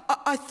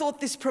 I thought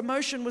this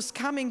promotion was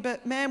coming,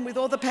 but man, with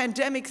all the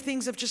pandemic,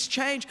 things have just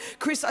changed.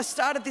 Chris, I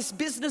started this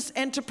business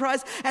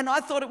enterprise, and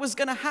I thought it was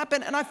going to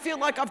happen, and I feel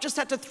like I've just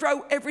had to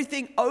throw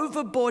everything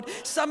overboard.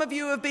 Some of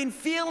you have been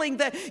feeling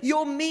that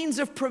your means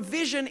of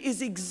provision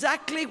is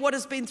exactly what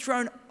has been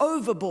thrown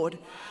overboard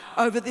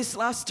over this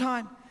last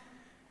time.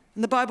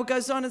 And the Bible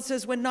goes on and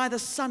says, when neither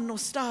sun nor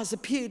stars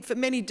appeared for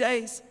many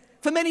days,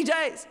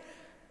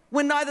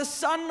 when neither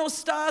sun nor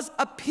stars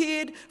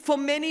appeared for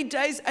many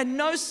days, and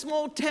no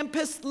small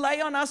tempest lay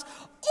on us,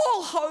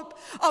 all hope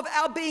of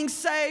our being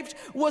saved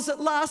was at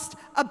last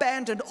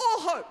abandoned. All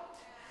hope.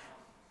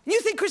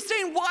 You think,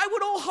 Christine, why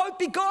would all hope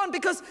be gone?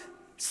 Because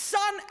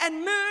sun and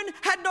moon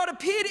had not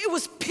appeared. It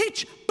was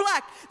pitch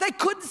black. They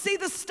couldn't see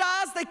the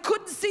stars. They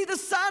couldn't see the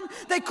sun.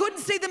 They couldn't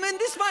see the moon.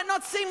 This might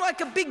not seem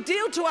like a big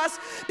deal to us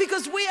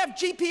because we have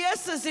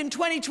GPSs in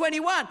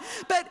 2021.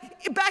 But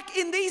back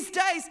in these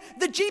days,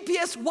 the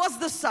GPS was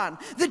the sun.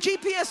 The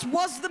GPS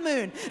was the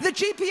moon. The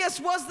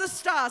GPS was the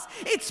stars.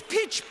 It's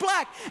pitch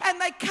black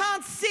and they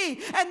can't see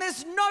and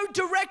there's no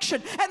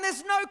direction and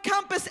there's no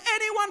compass.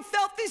 Anyone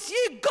felt this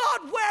year,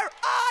 God, where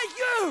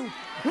are you?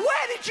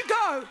 Where did you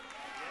go?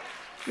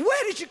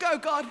 Where did you go,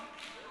 God?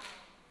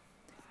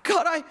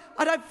 God,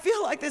 I don't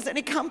feel like there's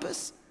any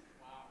compass.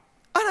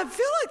 I don't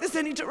feel like there's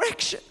any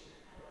direction.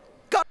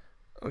 God.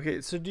 Okay,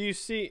 so do you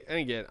see, and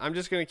again, I'm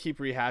just going to keep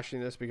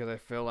rehashing this because I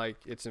feel like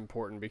it's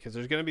important, because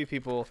there's going to be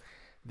people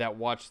that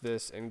watch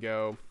this and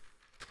go,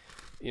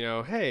 you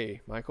know,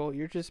 hey, Michael,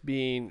 you're just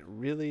being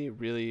really,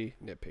 really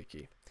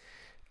nitpicky.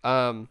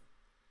 But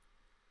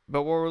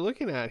what we're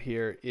looking at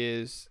here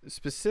is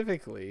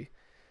specifically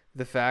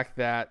the fact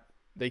that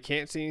they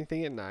can't see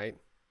anything at night,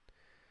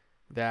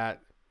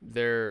 that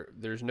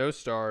there's no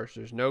stars,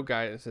 there's no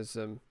guidance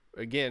system.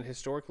 Again,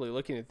 historically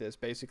looking at this,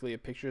 basically a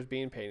picture is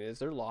being painted as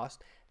they're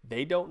lost.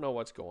 They don't know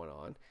what's going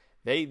on.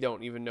 They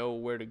don't even know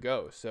where to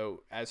go.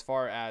 So as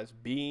far as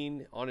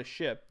being on a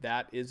ship,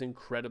 that is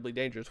incredibly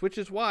dangerous, which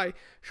is why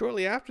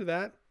shortly after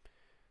that,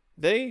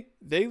 they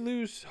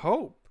lose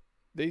hope.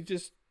 They're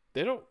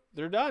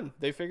done.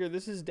 They figure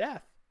this is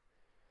death.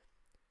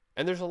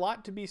 And there's a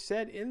lot to be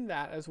said in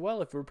that as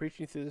well if we're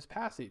preaching through this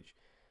passage.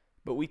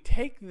 But we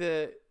take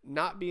the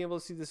not being able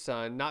to see the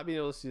sun, not being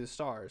able to see the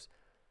stars,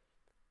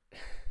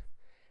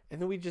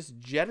 and then we just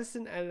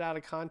jettison it out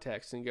of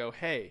context and go,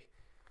 hey,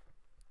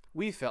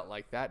 we felt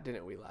like that,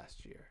 didn't we,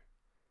 last year?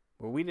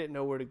 Where we didn't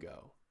know where to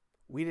go.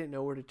 We didn't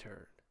know where to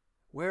turn.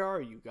 Where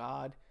are you,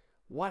 God?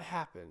 What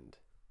happened?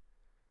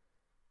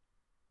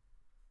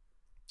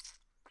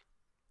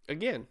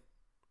 Again,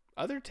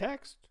 other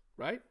text,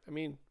 right? I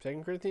mean,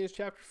 2 Corinthians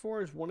chapter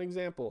 4 is one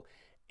example.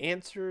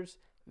 Answers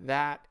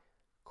that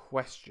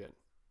question.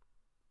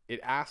 It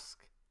asks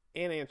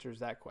and answers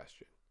that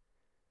question.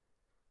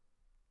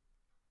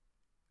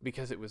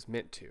 Because it was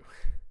meant to.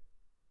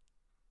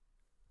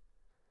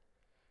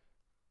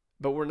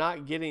 But we're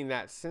not getting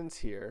that sense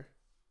here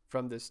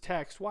from this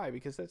text. Why?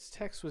 Because this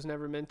text was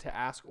never meant to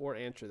ask or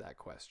answer that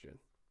question.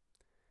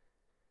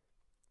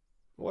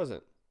 It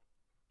wasn't.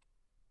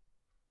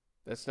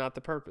 That's not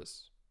the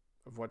purpose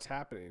of what's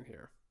happening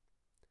here.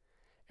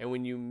 And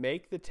when you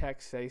make the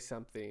text say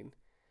something,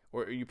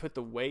 or you put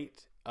the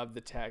weight of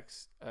the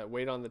text,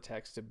 weight on the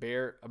text to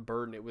bear a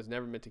burden it was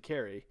never meant to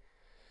carry,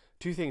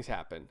 two things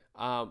happen.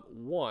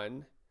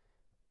 One,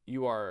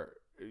 you're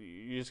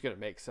just going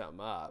to make something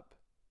up.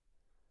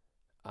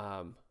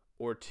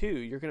 Or two,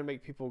 you're going to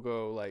make people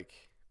go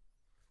like,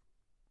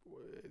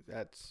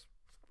 that's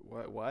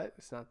what?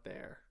 It's not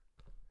there.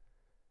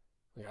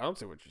 Like, I don't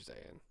see what you're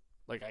saying.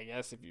 Like, I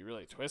guess if you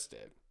really twist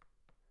it.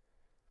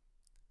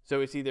 So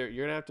it's either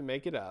you're going to have to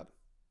make it up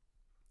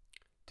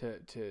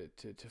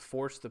to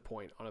force the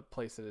point on a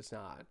place that it's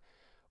not,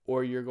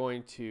 or you're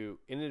going to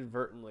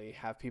inadvertently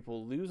have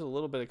people lose a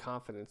little bit of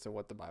confidence in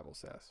what the Bible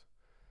says.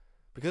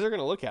 Because they're going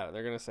to look at it and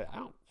they're going to say,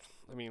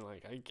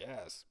 I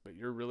guess, but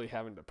you're really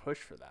having to push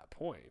for that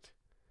point.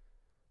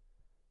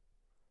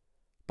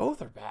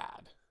 Both are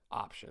bad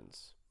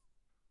options.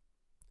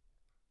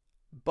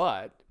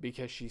 But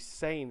because she's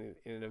saying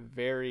it in a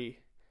very,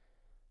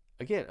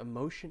 again,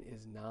 emotion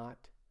is not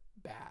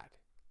bad.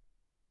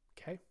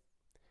 Okay?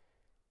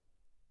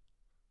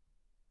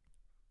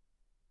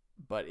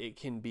 But it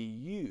can be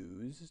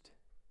used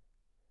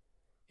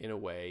in a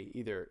way,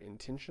 either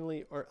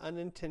intentionally or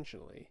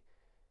unintentionally,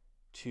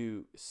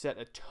 to set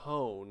a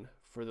tone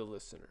for the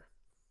listener,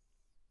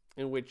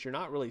 in which you're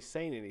not really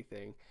saying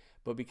anything,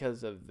 but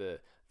because of the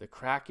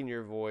crack in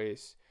your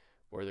voice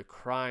or the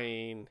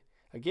crying,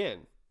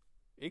 again,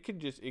 it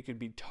could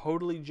be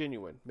totally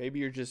genuine. Maybe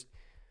you're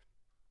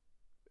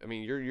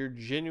you're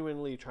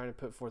genuinely trying to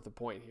put forth a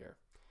point here.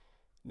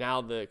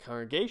 Now the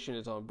congregation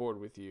is on board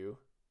with you,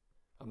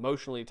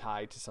 emotionally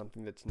tied to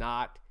something that's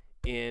not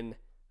in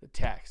the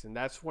text. And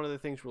that's one of the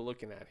things we're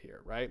looking at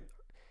here, right?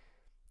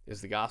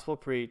 Is the gospel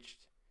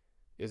preached?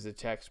 is the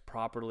text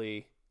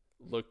properly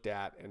looked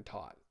at and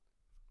taught?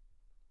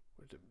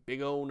 It's a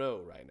big old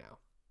no right now.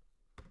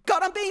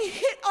 God, I'm being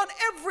hit on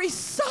every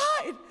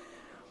side.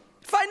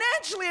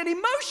 Financially and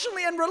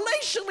emotionally and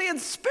relationally and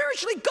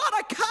spiritually. God,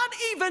 I can't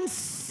even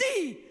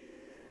see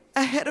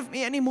ahead of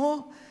me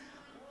anymore.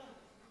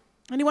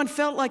 Anyone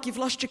felt like you've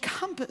lost your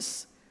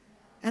compass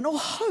and all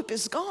hope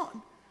is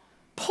gone?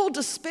 Paul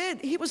despaired.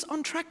 He was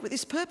on track with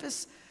his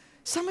purpose.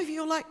 Some of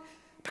you are like,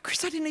 but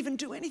Chris, I didn't even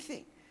do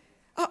anything.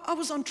 I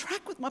was on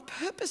track with my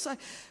purpose. I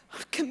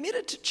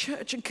committed to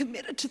church and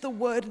committed to the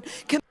word.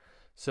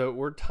 So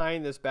we're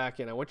tying this back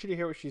in. I want you to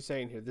hear what she's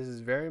saying here. This is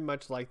very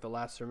much like the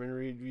last sermon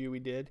review we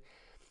did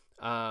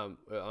on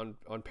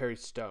Perry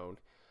Stone,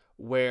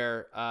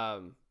 where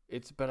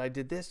but I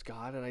did this,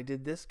 God, and I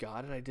did this,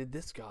 God, and I did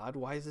this, God.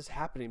 Why is this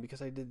happening?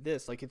 Because I did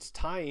this. Like, it's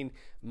tying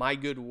my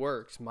good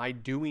works, my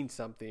doing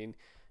something,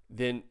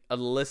 then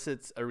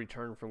elicits a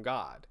return from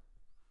God.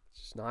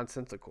 It's just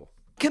nonsensical.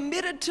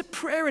 Committed to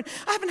prayer, and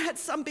I haven't had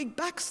some big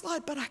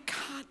backslide, but I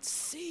can't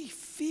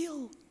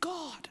feel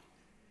God.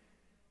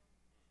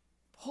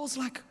 Paul's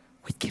like,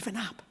 we've given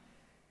up.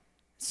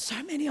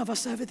 So many of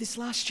us over this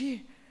last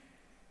year,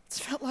 it's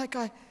felt like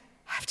I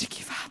have to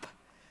give up.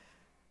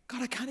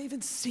 God, I can't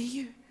even see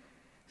you.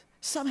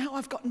 Somehow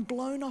I've gotten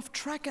blown off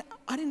track.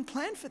 I didn't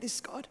plan for this,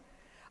 God.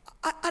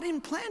 I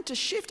didn't plan to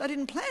shift. I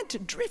didn't plan to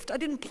drift. I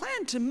didn't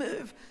plan to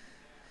move.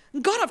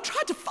 God, I've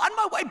tried to find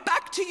my way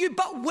back to you,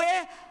 but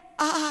where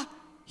are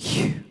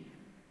you?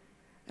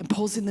 And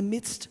Paul's in the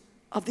midst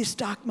of this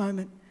dark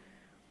moment.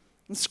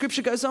 And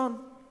scripture goes on.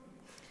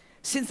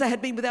 Since they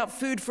had been without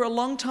food for a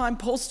long time,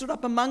 Paul stood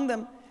up among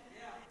them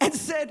and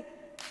said,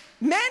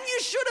 man,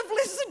 you should have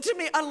listened to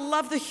me. I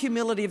love the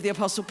humility of the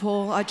Apostle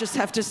Paul, I just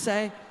have to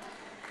say.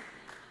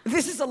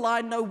 This is a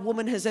line no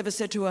woman has ever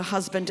said to her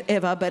husband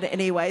ever, but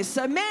anyway.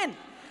 So men,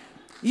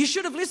 you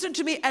should have listened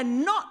to me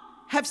and not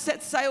have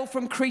set sail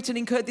from Crete and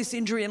incurred this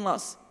injury and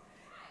loss.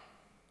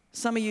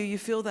 Some of you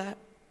feel that.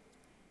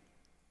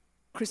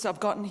 Chris, I've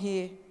gotten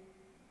here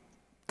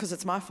because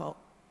it's my fault.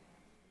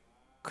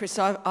 Chris,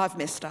 I've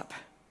messed up.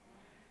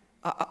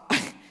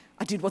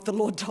 I did what the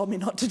Lord told me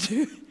not to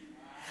do.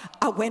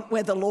 I went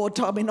where the Lord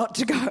told me not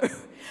to go.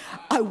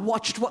 I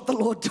watched what the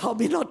Lord told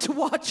me not to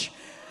watch.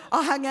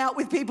 I hung out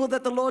with people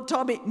that the Lord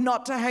told me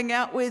not to hang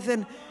out with,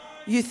 and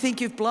you think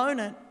you've blown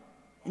it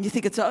and you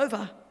think it's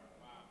over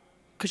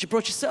because you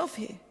brought yourself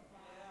here.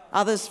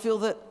 Others feel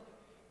that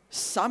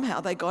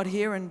somehow they got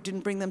here and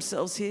didn't bring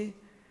themselves here.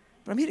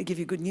 But I'm here to give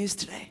you good news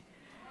today.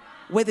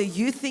 Whether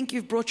you think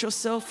you've brought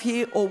yourself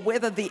here or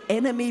whether the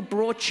enemy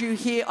brought you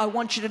here, I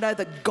want you to know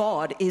that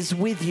God is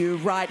with you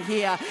right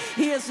here.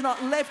 He has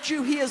not left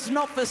you. He has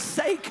not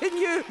forsaken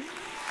you.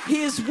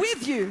 He is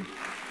with you.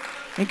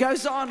 He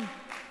goes on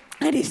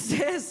and he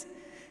says,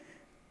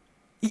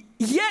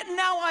 yet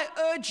now I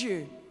urge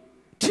you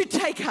to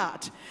take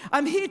heart.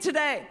 I'm here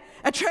today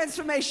at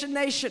Transformation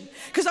Nation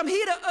because I'm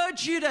here to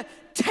urge you to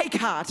take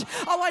heart.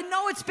 Oh, I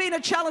know it's been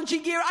a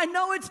challenging year. I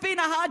know it's been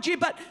a hard year,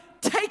 but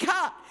take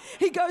heart.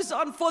 He goes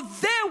on, for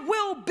there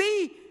will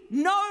be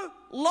no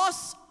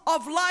loss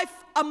of life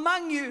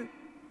among you,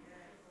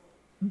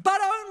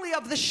 but only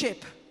of the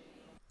ship.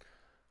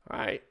 All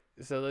right,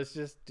 so let's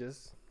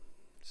just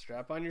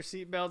strap on your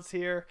seatbelts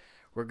here.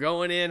 We're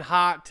going in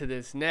hot to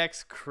this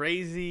next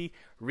crazy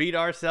read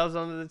ourselves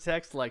onto the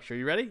text lecture.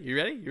 You ready? You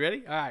ready? You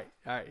ready? All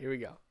right, here we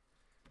go.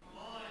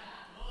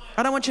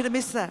 I don't want you to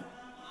miss that.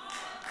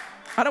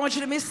 I don't want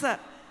you to miss that.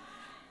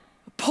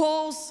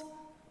 Paul's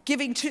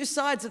giving two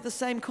sides of the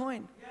same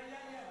coin.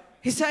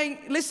 He's saying,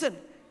 listen,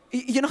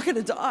 you're not going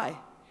to die.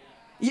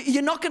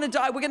 You're not going to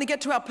die. We're going to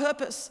get to our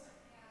purpose.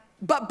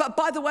 But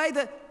by the way,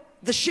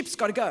 the ship's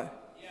got to go.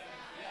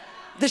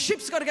 The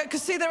ship's got to go.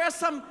 Because see, there are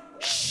some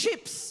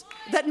ships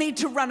that need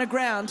to run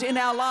aground in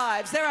our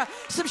lives. There are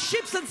some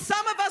ships, and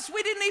some of us,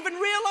 we didn't even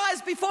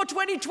realize before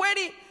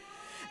 2020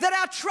 that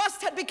our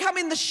trust had become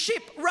in the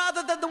ship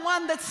rather than the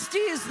one that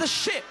steers the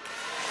ship.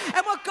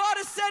 And what God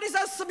has said is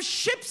that some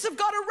ships have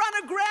got to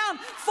run aground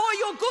for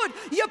your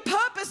good. Your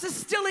purpose is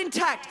still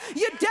intact.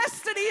 Your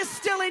destiny is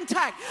still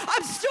intact.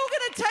 I'm still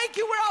going to take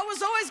you where I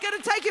was always going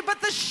to take you,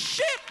 but the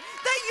ship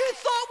that you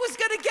thought was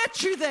going to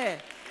get you there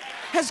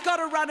has got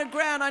to run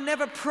aground. I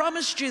never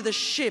promised you the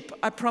ship.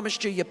 I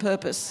promised you your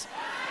purpose.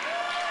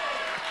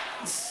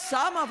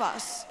 Some of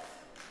us,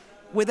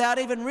 without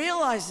even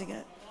realizing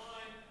it,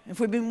 if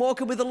we've been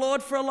walking with the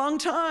Lord for a long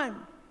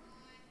time.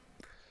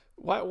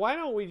 Why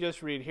don't we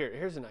just read here?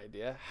 Here's an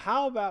idea.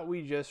 How about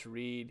we just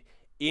read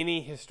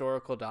any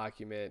historical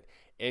document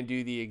and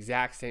do the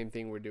exact same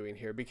thing we're doing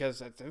here?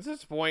 Because at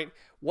this point,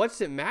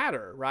 what's it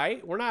matter,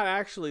 right? We're not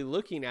actually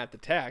looking at the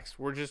text.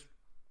 We're just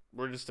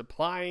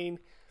applying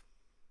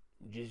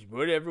just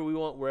whatever we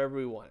want, wherever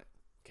we want it.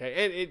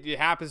 Okay, and it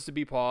happens to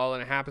be Paul,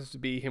 and it happens to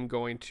be him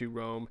going to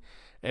Rome,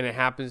 and it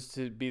happens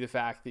to be the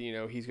fact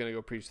that he's going to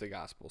go preach the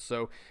gospel.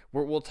 So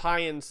we'll tie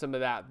in some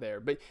of that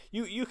there. But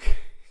you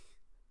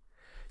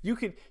You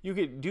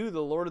could do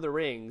the Lord of the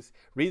Rings,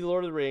 read the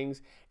Lord of the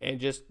Rings, and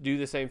just do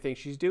the same thing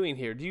she's doing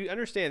here. Do you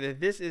understand that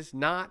this is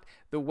not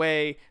the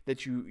way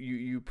that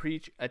you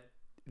preach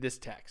this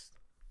text?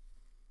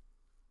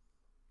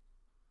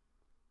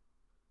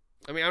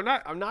 I mean,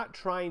 I'm not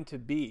trying to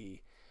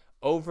be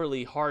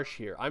overly harsh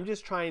here. I'm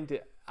just trying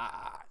to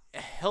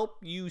help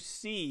you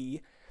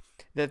see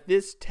that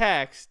this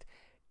text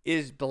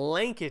is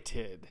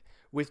blanketed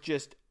with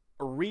just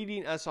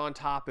reading us on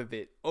top of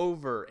it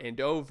over and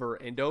over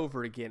and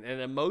over again,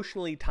 and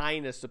emotionally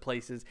tying us to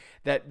places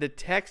that the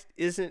text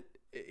isn't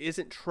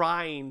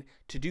trying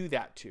to do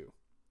that to.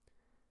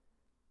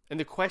 And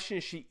the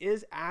questions she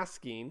is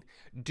asking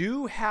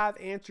do have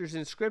answers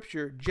in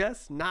Scripture,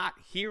 just not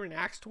here in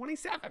Acts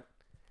 27.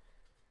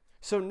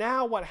 So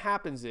now what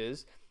happens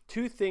is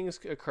two things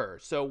occur.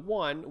 So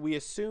one, we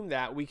assume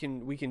that we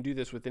can do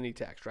this with any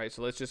text, right?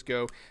 So let's just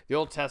go. The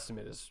Old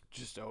Testament is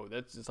just,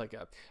 that's just like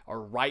a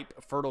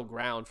ripe, fertile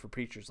ground for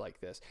preachers like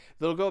this.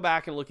 They'll go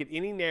back and look at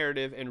any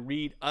narrative and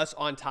read us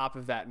on top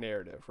of that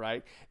narrative,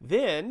 right?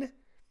 Then,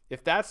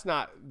 if that's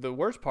not the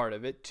worst part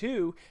of it,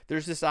 too,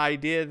 there's this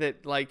idea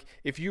that, like,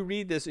 if you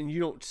read this and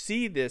you don't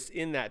see this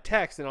in that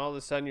text, then all of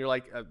a sudden you're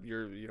like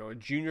you're a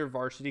junior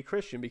varsity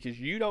Christian, because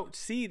you don't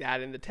see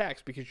that in the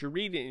text, because you're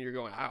reading it and you're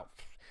going, oh,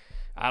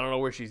 I don't know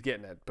where she's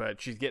getting it,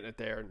 but she's getting it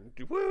there. And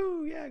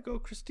woo, yeah, go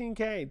Christine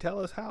Caine. Tell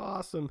us how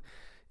awesome.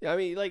 I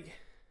mean,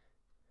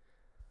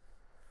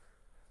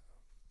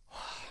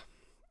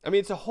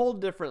 it's a whole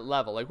different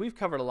level. Like, we've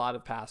covered a lot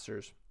of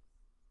pastors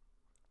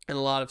and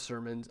a lot of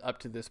sermons up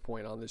to this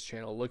point on this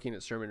channel, looking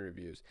at sermon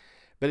reviews,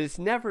 but it's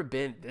never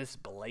been this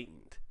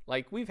blatant.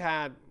 Like, we've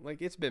had,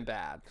 it's been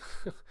bad.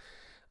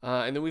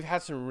 And then we've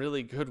had some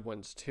really good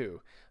ones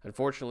too.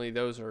 Unfortunately,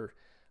 those are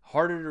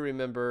harder to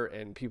remember,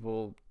 and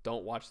people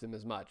don't watch them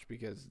as much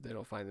because they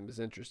don't find them as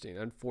interesting,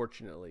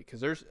 unfortunately.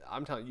 Because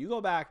I'm telling you, you go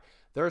back,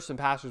 there are some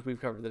pastors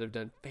we've covered that have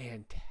done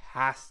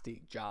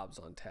fantastic jobs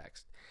on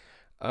text.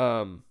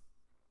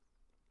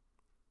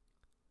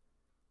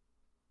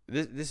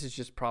 This is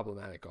just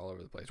problematic all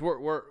over the place.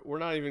 We're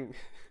not even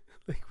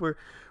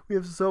we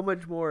have so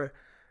much more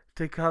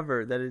to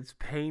cover that it's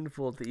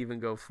painful to even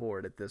go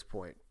forward at this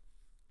point,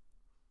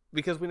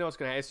 because we know it's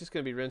just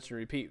going to be rinse and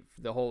repeat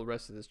for the whole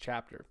rest of this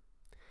chapter.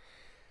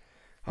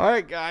 All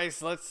right,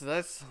 guys, let's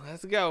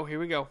go. Here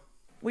we go.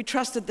 We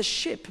trusted the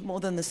ship more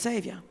than the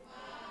Savior.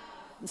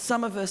 And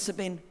some of us have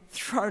been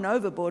thrown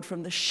overboard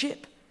from the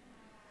ship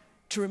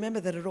to remember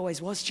that it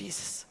always was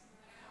Jesus,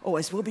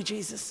 always will be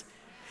Jesus.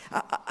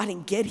 I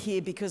didn't get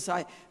here because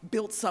I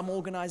built some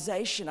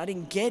organization. I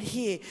didn't get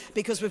here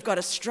because we've got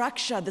a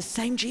structure. The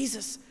same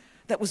Jesus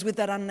that was with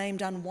that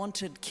unnamed,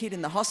 unwanted kid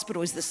in the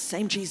hospital is the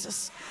same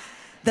Jesus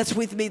that's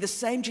with me. The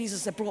same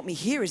Jesus that brought me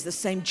here is the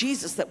same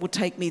Jesus that will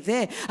take me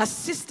there. A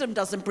system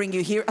doesn't bring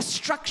you here. A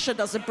structure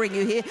doesn't bring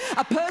you here.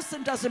 A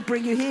person doesn't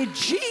bring you here.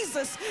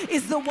 Jesus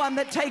is the one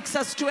that takes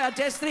us to our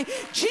destiny.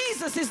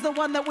 Jesus is the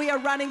one that we are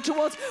running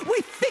towards.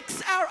 We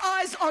fix our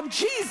eyes on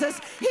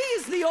Jesus. He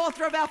is the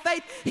author of our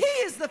faith. He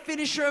is the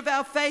finisher of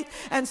our faith.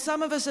 And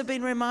some of us have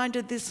been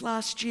reminded this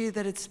last year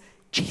that it's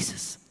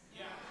Jesus.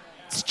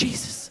 It's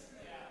Jesus.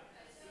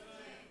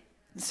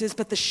 It says,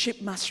 but the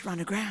ship must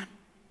run aground.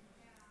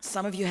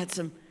 Some of you had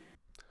some.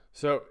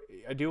 So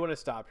I do want to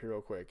stop here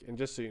real quick. And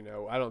just so you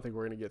know, I don't think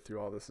we're going to get through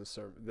all this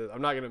sermon.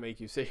 I'm not going to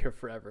make you sit here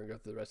forever and go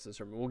through the rest of the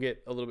sermon. We'll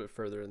get a little bit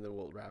further and then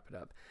we'll wrap it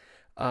up.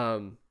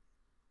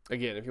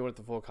 Again, if you want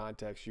the full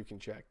context, you can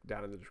check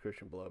down in the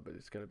description below, but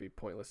it's going to be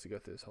pointless to go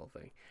through this whole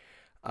thing.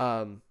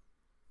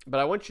 But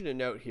I want you to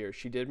note here,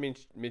 she did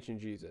mention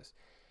Jesus.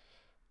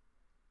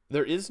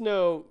 There is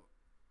none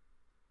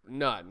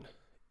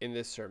in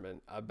this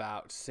sermon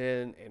about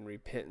sin and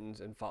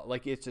repentance and fall.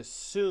 Like, it's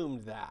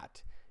assumed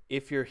that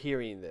if you're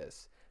hearing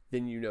this,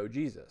 then you know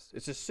Jesus.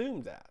 It's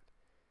assumed that.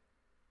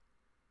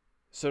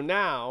 So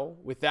now,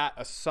 with that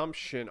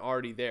assumption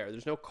already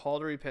there's no call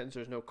to repentance.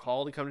 There's no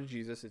call to come to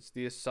Jesus. It's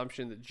the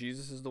assumption that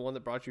Jesus is the one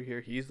that brought you here.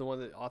 He's the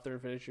one that author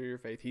and finisher of your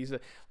faith. He's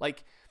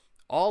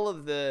all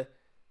of the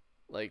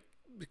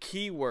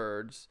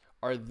keywords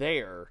are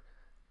there,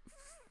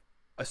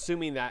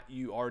 assuming that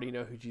you already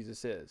know who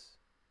Jesus is.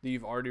 That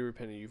you've already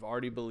repented, you've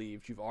already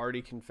believed, you've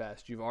already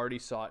confessed, you've already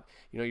sought,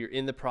 you're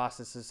in the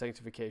process of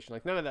sanctification.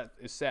 Like, none of that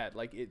is said.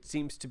 Like, it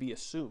seems to be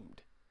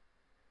assumed.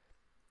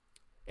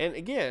 And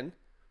again,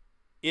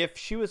 if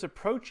she was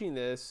approaching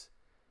this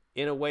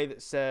in a way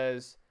that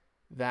says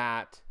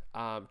that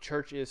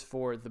church is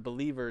for the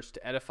believers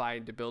to edify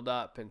and to build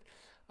up, and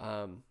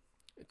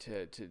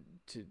to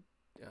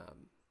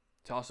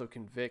also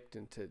convict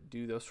and to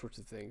do those sorts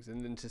of things,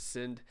 and then to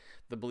send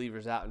the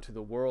believers out into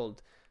the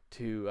world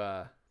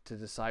to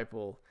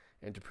disciple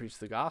and to preach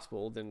the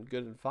gospel, then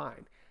good and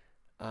fine.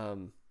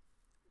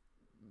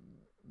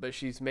 But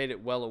she's made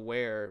it well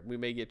aware, we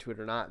may get to it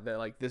or not,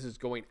 that this is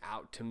going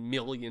out to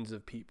millions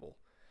of people.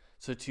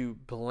 So to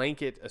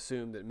blanket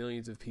assume that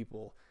millions of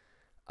people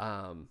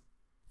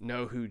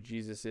know who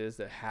Jesus is,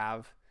 that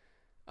have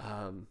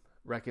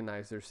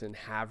recognize their sin,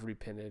 have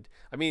repented.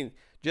 I mean,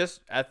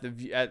 just at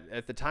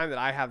the time that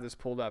I have this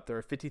pulled up, there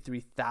are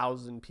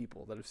 53,000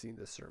 people that have seen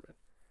this sermon.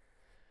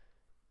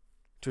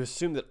 To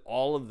assume that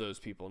all of those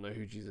people know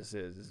who Jesus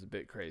is a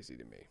bit crazy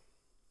to me.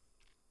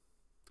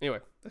 Anyway,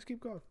 let's keep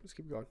going.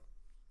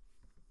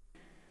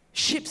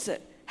 Ships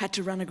that had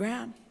to run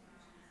aground.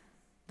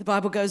 The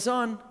Bible goes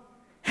on,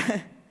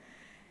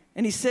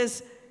 and he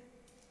says,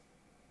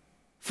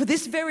 "For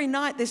this very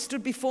night there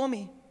stood before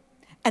me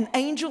an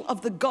angel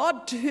of the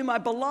God to whom I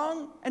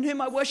belong and whom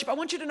I worship." I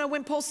want you to know,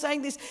 when Paul's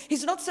saying this,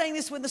 he's not saying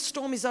this when the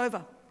storm is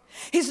over.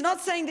 He's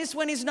not saying this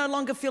when he's no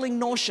longer feeling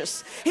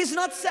nauseous. He's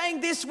not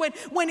saying this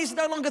when he's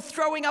no longer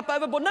throwing up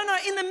overboard. No,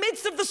 in the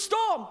midst of the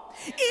storm,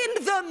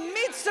 in the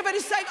midst of it,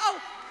 he's saying,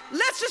 oh,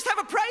 let's just have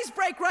a praise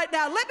break right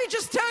now. Let me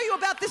just tell you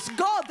about this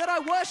God that I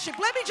worship.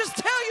 Let me just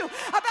tell you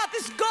about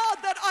this God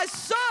that I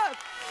serve.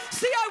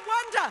 See, I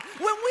wonder,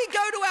 when we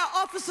go to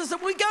our offices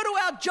and we go to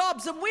our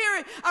jobs and we're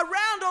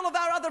around all of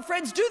our other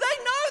friends, do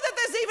they know that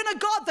there's even a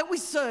God that we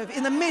serve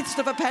in the midst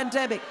of a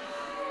pandemic?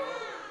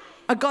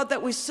 A God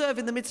that we serve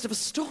in the midst of a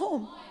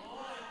storm.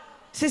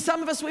 See,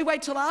 some of us, we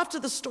wait till after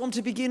the storm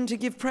to begin to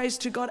give praise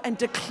to God and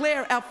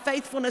declare our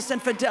faithfulness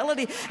and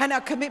fidelity and our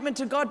commitment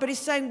to God. But he's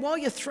saying, while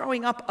you're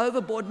throwing up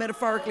overboard,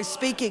 metaphorically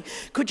speaking,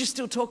 could you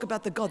still talk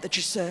about the God that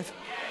you serve?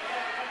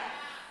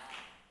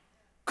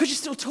 Could you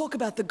still talk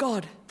about the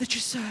God that you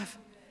serve?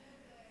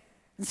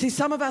 And see,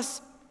 some of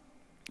us,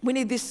 we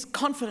need this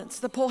confidence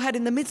that Paul had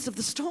in the midst of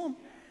the storm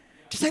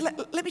to say,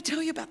 let me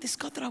tell you about this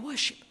God that I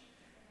worship.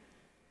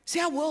 See,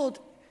 our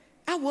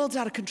world's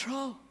out of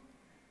control.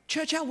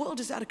 Church, our world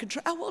is out of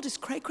control. Our world is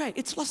cray-cray.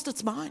 It's lost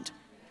its mind.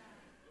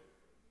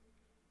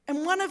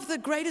 And one of the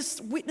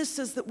greatest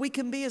witnesses that we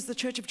can be as the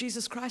Church of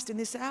Jesus Christ in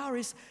this hour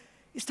is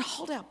to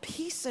hold our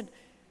peace and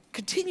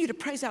continue to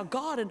praise our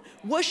God and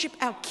worship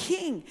our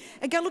King.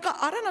 And go, look,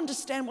 I don't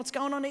understand what's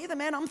going on either,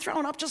 man. I'm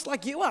throwing up just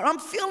like you are. I'm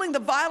feeling the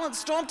violent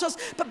storm toss.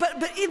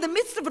 But in the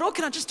midst of it all,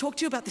 can I just talk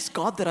to you about this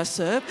God that I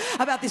serve?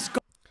 About this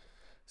God?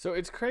 So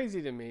it's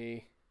crazy to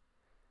me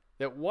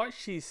that what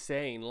she's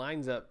saying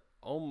lines up,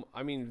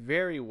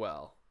 very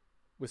well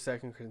with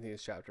 2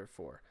 Corinthians chapter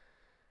 4.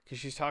 Because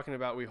she's talking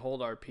about we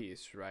hold our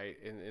peace, right,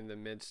 in the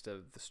midst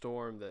of the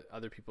storm, that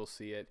other people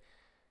see it.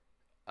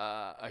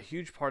 A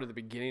huge part of the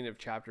beginning of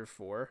chapter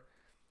 4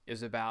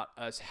 is about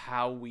us,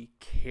 how we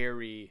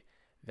carry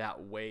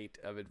that weight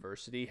of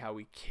adversity, how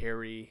we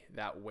carry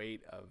that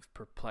weight of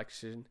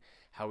perplexion,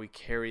 how we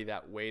carry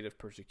that weight of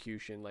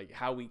persecution. Like,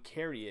 how we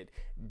carry it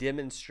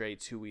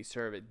demonstrates who we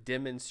serve. It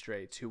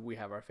demonstrates who we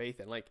have our faith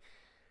in. Like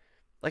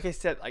I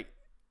said,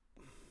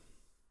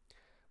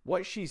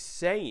 what she's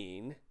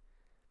saying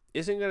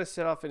isn't going to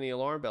set off any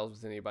alarm bells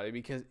with anybody,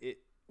 because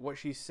what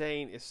she's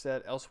saying is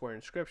said elsewhere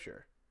in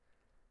Scripture,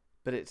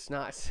 but it's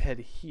not said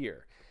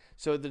here.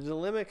 So the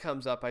dilemma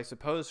comes up, I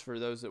suppose, for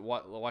those that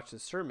watch the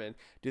sermon.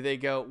 Do they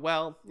go,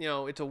 well,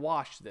 it's a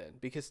wash then?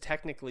 Because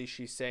technically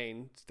she's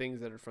saying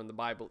things that are from the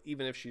Bible,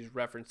 even if she's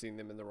referencing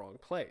them in the wrong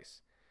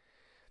place.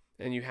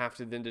 And you have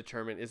to then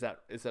determine, is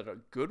that a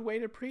good way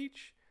to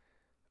preach?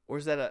 Or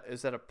is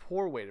that a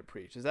poor way to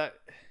preach? I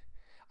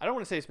don't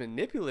want to say it's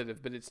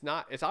manipulative, but it's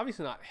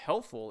obviously not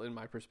helpful in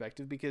my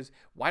perspective, because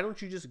why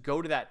don't you just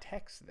go to that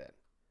text then?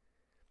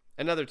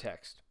 Another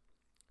text,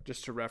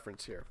 just to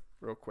reference here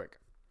real quick,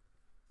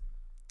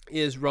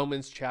 is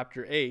Romans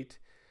chapter 8,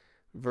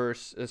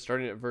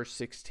 starting at verse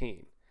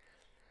 16.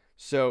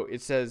 So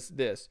it says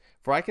this: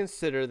 "For I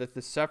consider that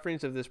the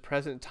sufferings of this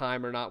present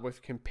time are not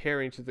worth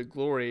comparing to the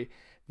glory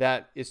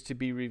that is to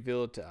be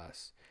revealed to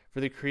us. For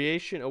the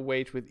creation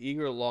awaits with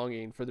eager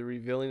longing for the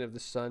revealing of the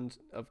sons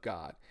of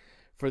God.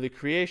 For the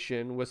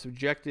creation was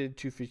subjected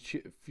to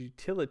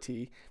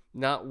futility,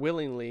 not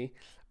willingly,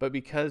 but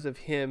because of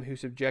him who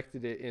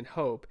subjected it, in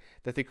hope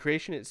that the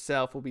creation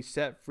itself will be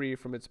set free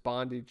from its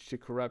bondage to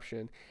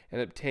corruption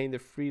and obtain the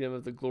freedom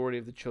of the glory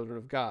of the children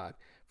of God.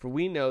 For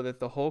we know that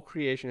the whole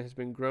creation has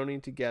been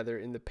groaning together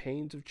in the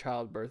pains of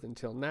childbirth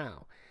until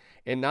now.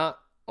 And not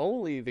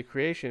only the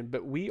creation,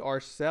 but we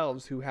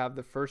ourselves who have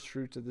the first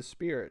fruits of the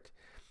Spirit,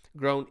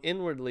 groan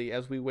inwardly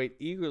as we wait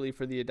eagerly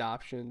for the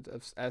adoption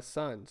as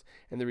sons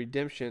and the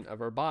redemption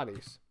of our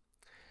bodies.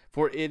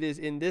 For it is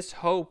in this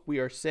hope we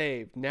are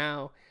saved.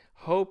 Now,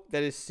 hope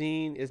that is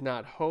seen is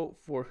not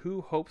hope, for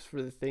who hopes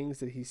for the things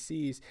that he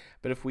sees?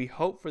 But if we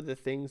hope for the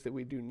things that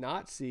we do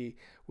not see,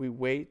 we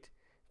wait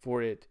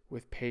for it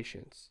with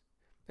patience."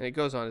 And it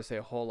goes on to say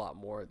a whole lot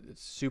more.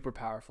 It's super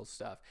powerful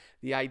stuff.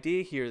 The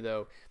idea here,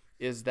 though,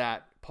 is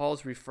that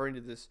Paul's referring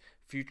to this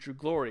future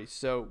glory.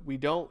 So we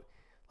don't,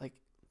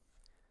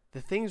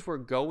 the things we're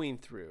going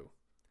through,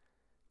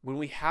 when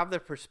we have the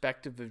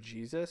perspective of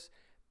Jesus,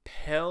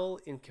 pale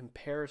in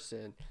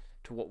comparison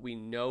to what we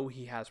know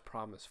he has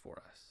promised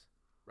for us,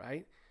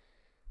 right?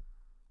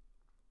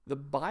 The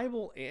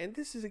Bible, and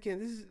this is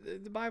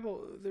the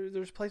Bible,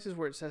 there's places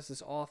where it says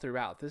this all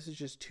throughout. This is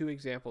just two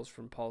examples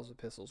from Paul's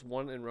epistles,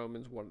 one in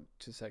Romans, one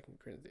to 2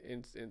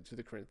 Corinthians, to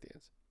the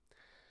Corinthians.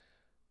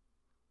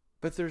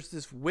 But there's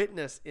this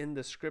witness in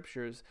the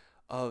Scriptures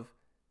of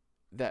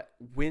that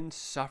when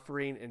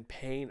suffering and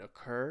pain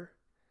occur,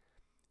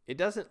 it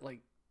doesn't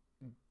like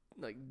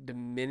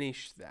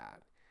diminish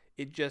that.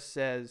 It just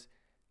says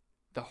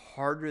the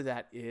harder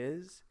that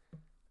is,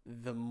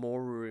 the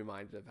more we're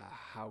reminded of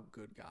how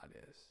good God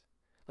is.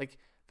 Like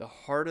the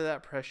harder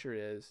that pressure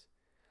is,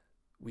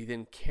 we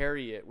then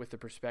carry it with the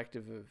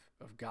perspective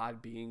of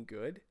God being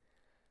good.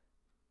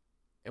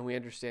 And we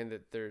understand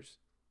that there's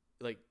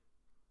like,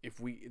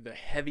 the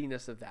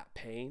heaviness of that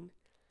pain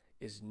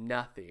is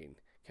nothing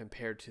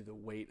compared to the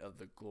weight of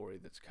the glory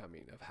that's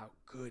coming, of how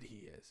good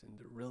he is, and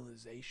the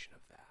realization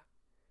of that.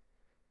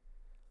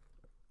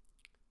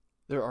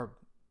 There are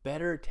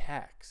better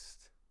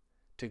texts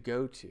to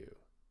go to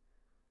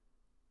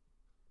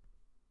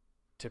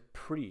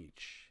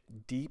preach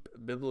deep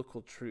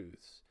biblical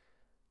truths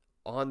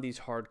on these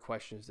hard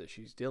questions that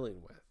she's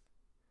dealing with.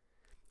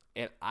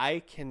 And I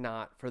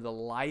cannot, for the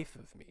life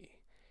of me,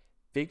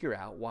 figure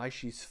out why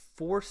she's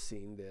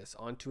forcing this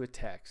onto a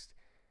text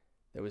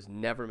that was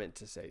never meant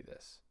to say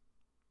this.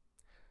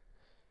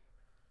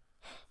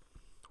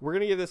 We're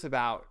going to give this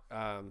about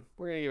 10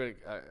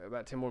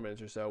 more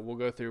minutes or so. We'll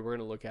go through, we're going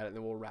to look at it, and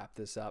then we'll wrap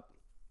this up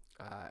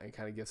and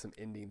kind of give some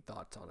ending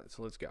thoughts on it.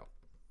 So let's go.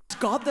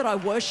 God that I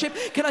worship.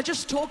 Can I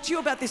just talk to you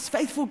about this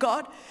faithful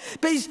God?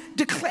 But he's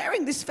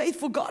declaring this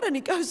faithful God, and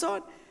he goes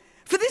on,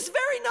 for this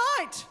very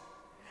night,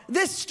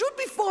 there stood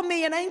before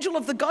me an angel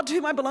of the God to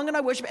whom I belong and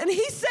I worship. And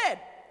he said,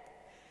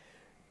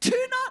 do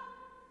not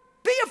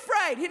be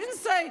afraid. He didn't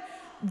say,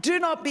 do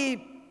not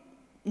be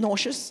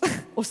nauseous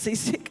or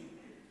seasick.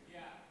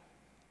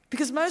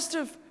 Because most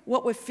of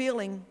what we're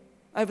feeling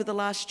over the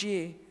last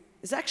year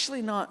is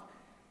actually not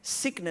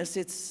sickness,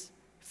 it's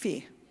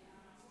fear.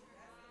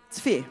 It's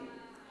fear.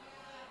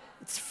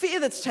 It's fear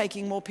that's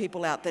taking more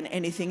people out than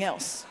anything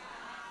else.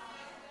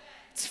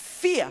 It's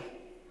fear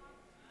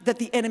that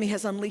the enemy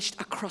has unleashed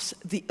across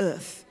the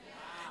earth.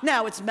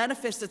 Now, it's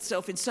manifested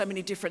itself in so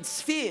many different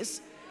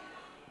spheres,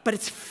 but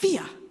it's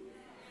fear.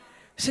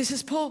 So he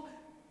says, Paul,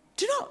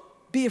 do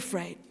not be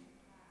afraid.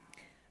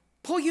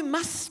 Paul, you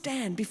must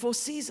stand before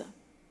Caesar.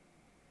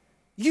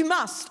 You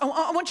must.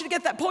 I want you to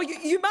get that, Paul.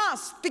 You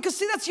must. Because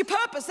see, that's your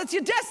purpose. That's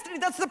your destiny.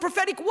 That's the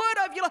prophetic word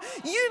over your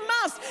life. You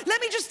must.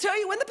 Let me just tell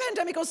you, when the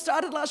pandemic all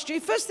started last year,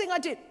 first thing I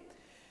did,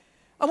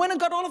 I went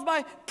and got all of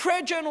my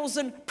prayer journals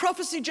and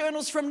prophecy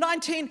journals from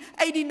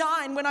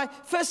 1989 when I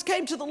first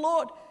came to the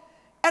Lord.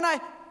 And I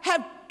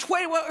have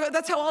 20, well,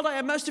 that's how old I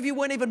am. Most of you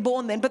weren't even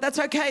born then, but that's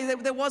okay.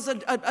 There was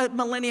a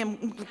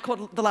millennium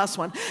called the last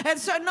one. And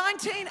so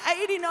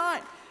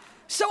 1989.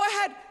 So I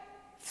had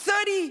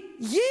 30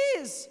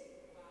 years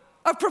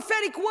of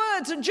prophetic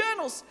words and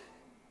journals.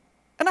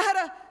 And I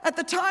had at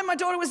the time, my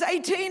daughter was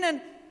 18 and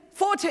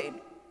 14.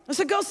 I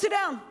said, girls, sit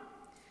down.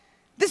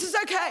 This is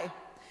okay.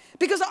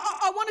 Because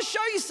I want to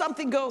show you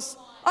something, girls.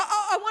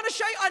 I want to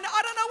show you. I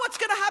don't know what's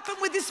going to happen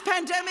with this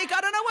pandemic. I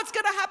don't know what's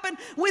going to happen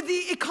with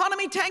the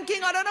economy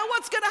tanking. I don't know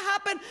what's going to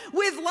happen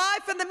with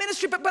life and the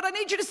ministry. But I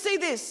need you to see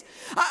this.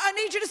 I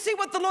need you to see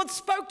what the Lord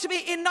spoke to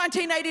me in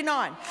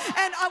 1989.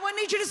 And I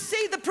need you to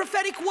see the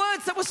prophetic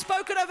words that were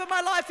spoken over my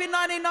life in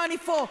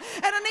 1994.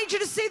 And I need you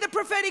to see the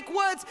prophetic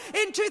words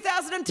in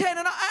 2010.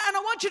 And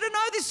I want you to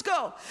know this,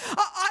 girl.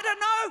 I don't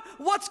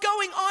know what's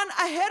going on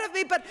ahead of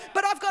me, but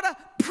I've got a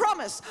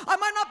promise. I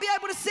might not be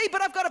able to see,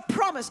 but I've got a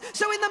promise.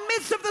 So in the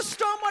midst of the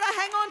storm, what I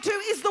hang on to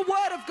is the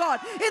word of God.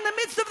 In the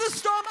midst of the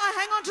storm, I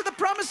hang on to the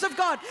promise of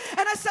God.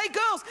 And I say,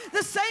 girls,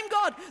 the same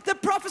God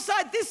that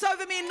prophesied this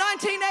over me in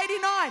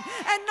 1989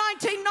 and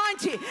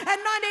 1990 and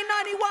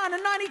 1991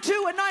 and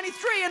 92 and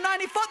 93 and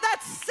 94,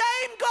 that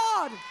same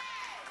God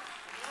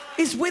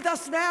is with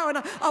us now. And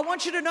I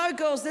want you to know,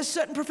 girls, there's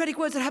certain prophetic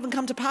words that haven't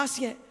come to pass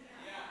yet.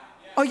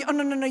 Oh,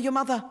 no, your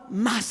mother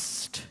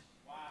must.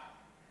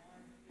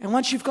 And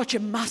once you've got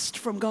your must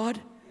from God,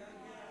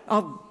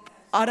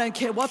 I don't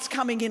care what's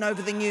coming in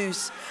over the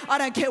news. I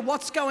don't care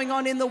what's going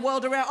on in the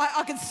world around.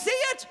 I can see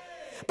it,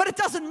 but it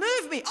doesn't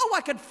move me. Oh,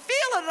 I can feel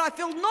it, and I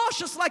feel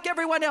nauseous like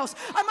everyone else.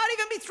 I might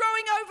even be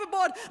throwing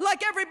overboard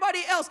like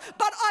everybody else,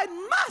 but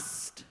I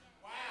must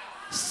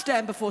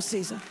stand before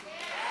Caesar.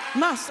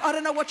 Must. I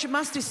don't know what your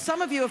must is.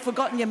 Some of you have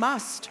forgotten your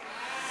must.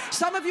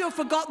 Some of you have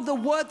forgotten the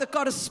word that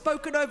God has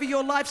spoken over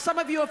your life. Some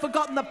of you have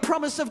forgotten the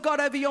promise of God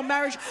over your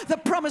marriage, the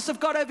promise of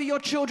God over your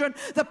children,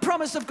 the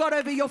promise of God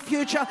over your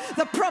future,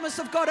 the promise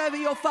of God over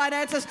your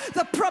finances,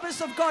 the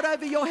promise of God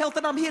over your health.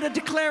 And I'm here to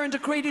declare and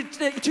decree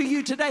to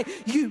you today,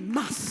 you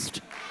must.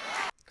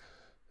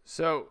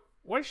 So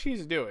what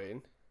she's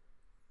doing,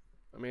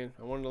 I mean,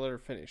 I wanted to let her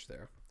finish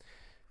there.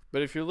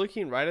 But if you're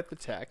looking right at the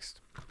text,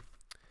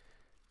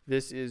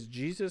 this is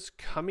Jesus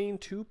coming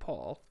to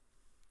Paul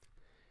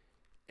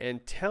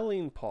and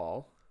telling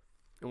Paul,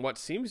 in what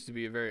seems to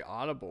be a very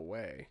audible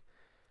way,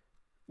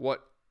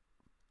 what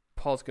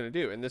Paul's going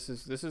to do. And this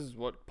is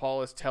what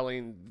Paul is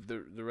telling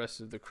the rest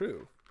of the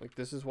crew. Like,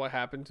 this is what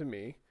happened to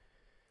me.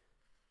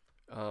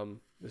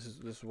 This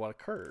is what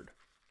occurred.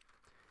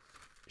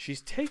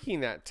 She's taking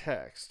that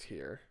text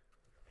here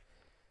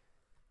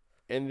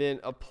and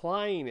then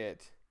applying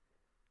it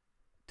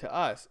to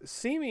us,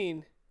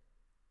 seeming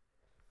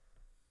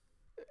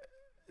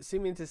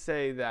seeming to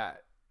say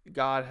that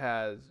God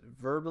has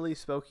verbally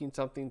spoken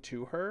something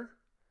to her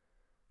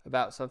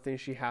about something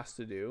she has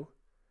to do,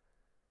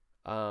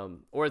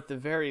 or at the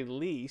very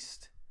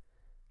least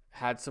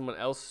had someone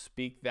else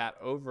speak that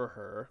over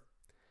her,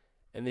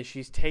 and then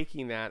she's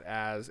taking that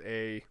as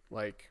a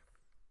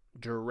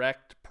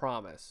direct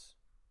promise.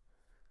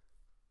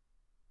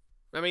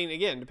 I mean,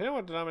 again, depending on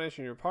what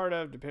denomination you're part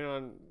of, depending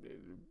on,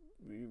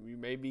 you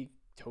may be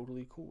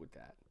totally cool with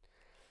that.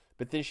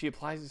 But then she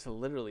applies it to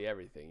literally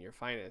everything: your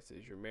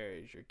finances, your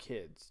marriage, your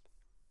kids.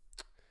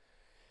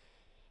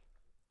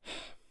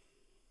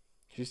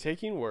 She's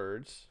taking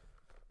words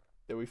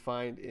that we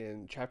find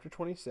in chapter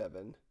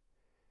 27,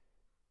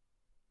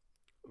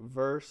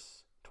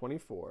 verse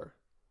 24.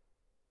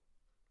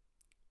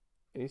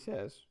 And he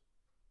says,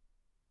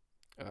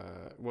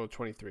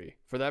 23.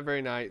 For that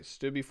very night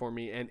stood before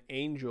me an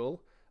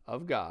angel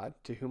of God,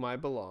 to whom I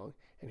belong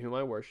and whom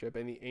I worship.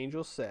 And the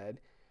angel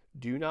said,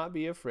 do not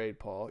be afraid,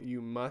 Paul.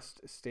 You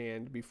must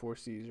stand before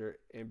Caesar,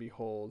 and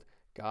behold,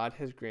 God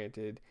has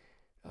granted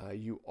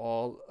you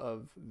all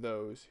of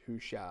those who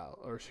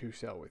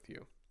sail with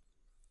you.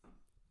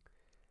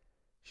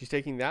 She's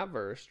taking that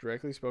verse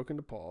directly spoken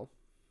to Paul,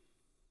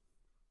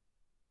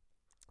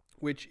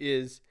 which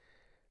is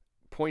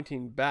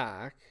pointing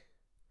back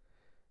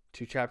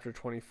to chapter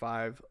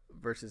 25,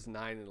 verses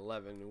 9 and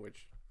 11, in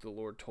which the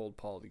Lord told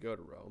Paul to go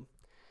to Rome.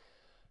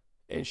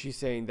 And she's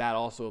saying that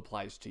also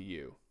applies to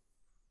you.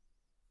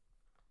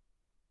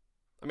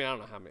 I mean, I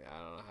don't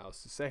know how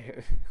else to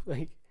say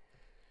it.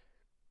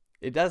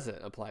 It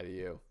doesn't apply to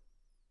you.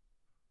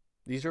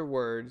 These are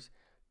words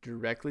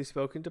directly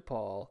spoken to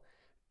Paul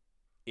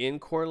in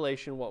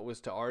correlation what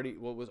was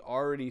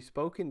already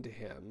spoken to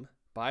him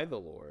by the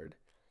Lord,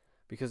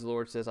 because the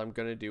Lord says, I'm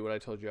going to do what I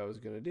told you I was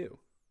going to do.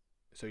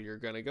 So you're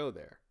going to go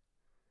there.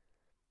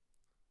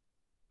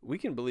 We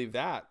can believe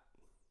that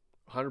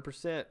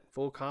 100%,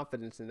 full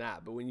confidence in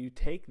that. But when you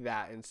take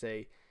that and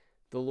say,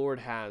 the Lord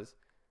has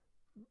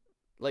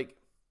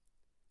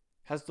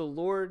the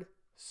Lord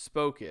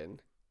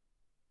spoken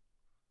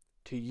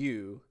to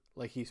you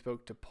like he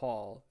spoke to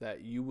Paul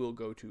that you will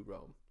go to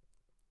Rome?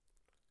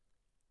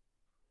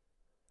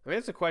 I mean,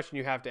 it's a question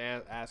you have to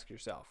ask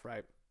yourself,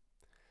 right?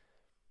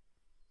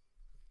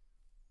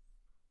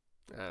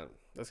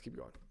 Let's keep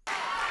going.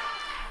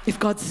 If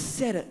God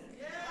said it,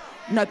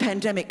 no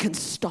pandemic can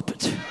stop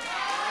it.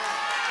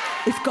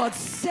 If God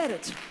said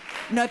it,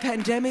 no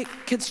pandemic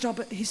can stop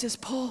it. He says,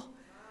 Paul,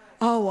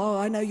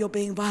 I know you're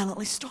being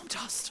violently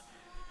storm-tossed,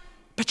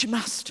 but you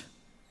must.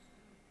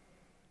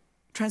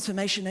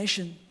 Transformation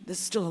Nation, there's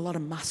still a lot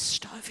of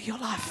must over your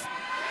life.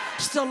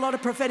 Still a lot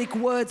of prophetic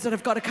words that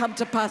have got to come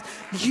to pass.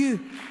 You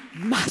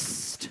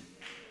must.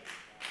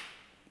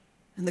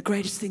 And the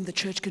greatest thing the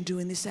church can do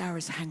in this hour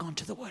is hang on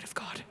to the word of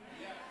God.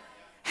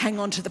 Hang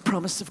on to the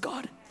promise of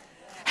God.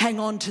 Hang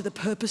on to the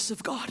purpose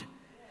of God.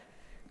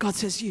 God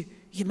says you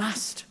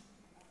must.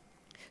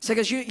 So he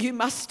goes, you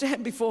must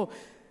stand before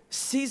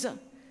Caesar.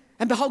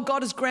 And behold,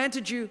 God has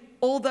granted you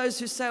all those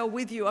who sail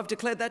with you. I've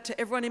declared that to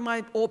everyone in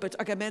my orbit.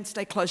 Okay, man,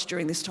 stay close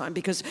during this time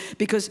because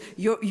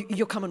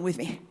you're coming with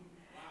me.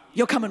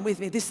 You're coming with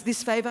me.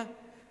 This favor,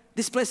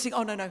 this blessing,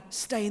 oh no,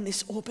 stay in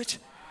this orbit.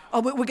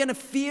 Oh, we're going to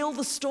feel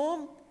the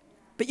storm,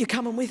 but you're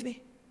coming with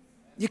me.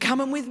 You're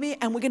coming with me,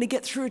 and we're going to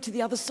get through to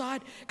the other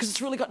side because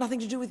it's really got nothing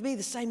to do with me.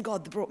 The same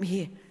God that brought me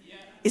here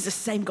is the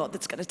same God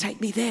that's going to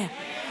take me there.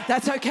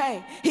 That's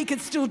okay. He can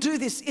still do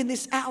this in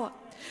this hour.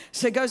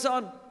 So he goes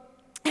on,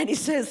 and he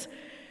says,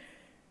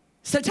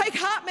 so take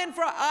heart, men,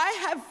 for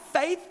I have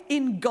faith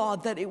in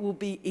God that it will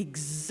be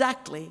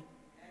exactly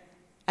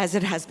as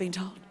it has been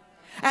told.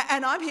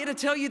 And I'm here to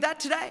tell you that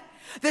today.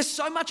 There's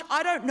so much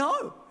I don't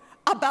know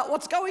about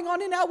what's going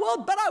on in our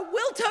world, but I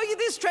will tell you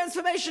this,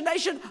 Transformation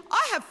Nation,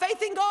 I have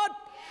faith in God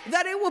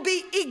that it will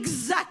be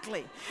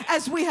exactly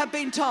as we have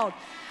been told.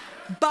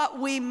 But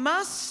we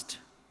must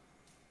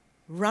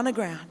run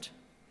aground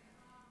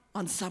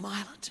on some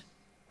island.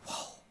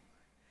 Whoa.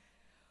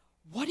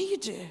 What do you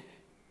do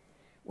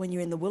when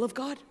you're in the will of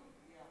God?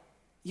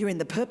 You're in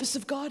the purpose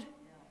of God.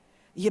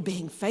 You're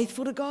being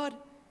faithful to God.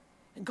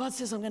 And God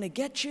says, I'm going to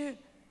get you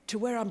to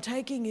where I'm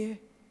taking you.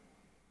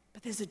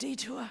 But there's a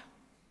detour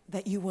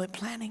that you weren't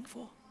planning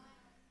for.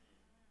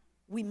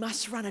 We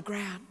must run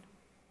aground.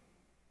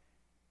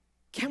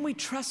 Can we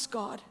trust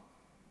God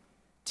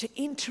to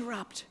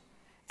interrupt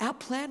our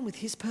plan with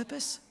his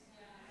purpose?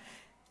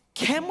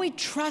 Can we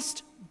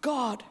trust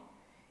God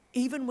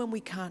even when we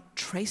can't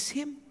trace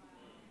him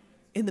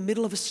in the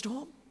middle of a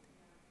storm?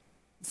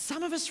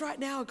 Some of us right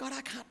now, God, I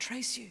can't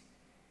trace you.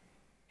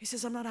 He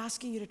says, I'm not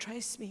asking you to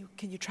trace me.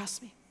 Can you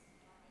trust me?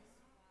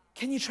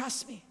 Can you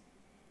trust me?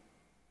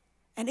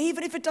 And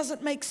even if it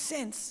doesn't make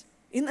sense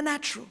in the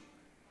natural,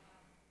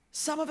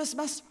 some of us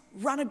must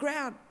run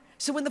aground.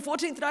 So when the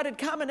 14th night had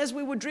come, and as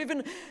we were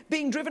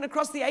being driven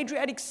across the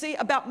Adriatic Sea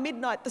about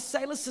midnight, the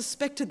sailors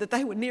suspected that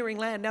they were nearing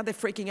land. Now they're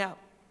freaking out.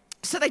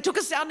 So they took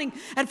a sounding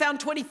and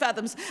found 20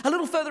 fathoms. A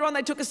little further on,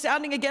 they took a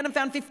sounding again and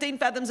found 15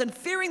 fathoms. And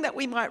fearing that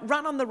we might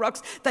run on the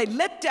rocks, they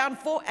let down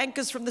 4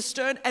 anchors from the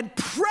stern and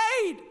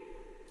prayed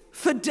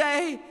for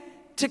day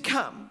to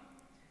come.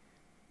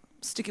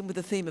 Sticking with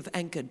the theme of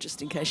anchored,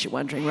 just in case you're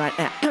wondering right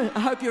now. I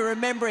hope you're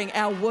remembering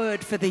our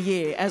word for the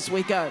year as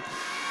we go.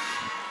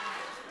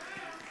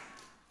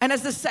 And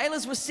as the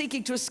sailors were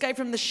seeking to escape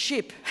from the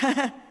ship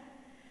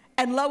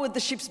and lowered the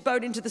ship's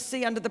boat into the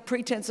sea under the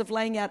pretense of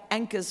laying out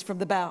anchors from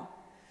the bow,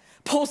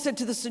 Paul said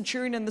to the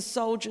centurion and the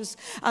soldiers,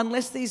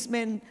 unless these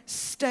men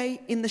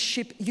stay in the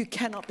ship, you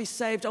cannot be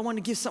saved. I want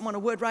to give someone a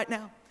word right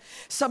now.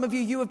 Some of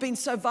you have been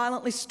so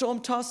violently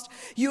storm-tossed.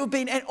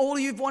 And all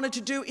you've wanted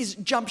to do is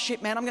jump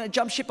ship, man. I'm going to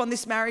jump ship on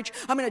this marriage.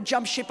 I'm going to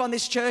jump ship on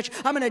this church.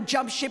 I'm going to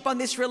jump ship on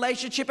this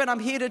relationship. And I'm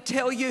here to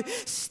tell you,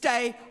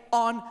 stay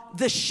on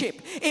the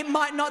ship. It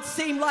might not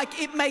seem like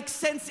it makes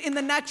sense in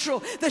the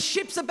natural. The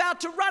ship's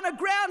about to run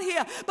aground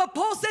here. But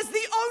Paul says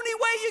the only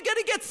way you're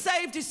going to get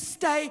saved is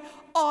stay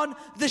on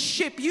the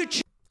ship.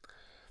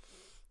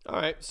 All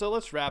right, so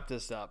let's wrap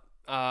this up.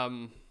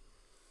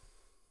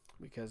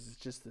 Because it's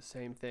just the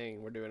same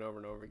thing we're doing over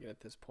and over again at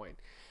this point.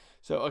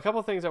 So a couple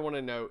of things I want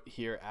to note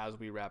here as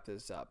we wrap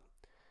this up.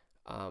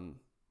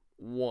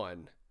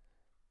 One,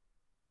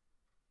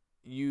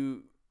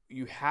 you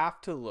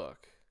have to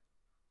look.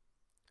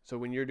 So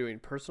when you're doing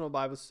personal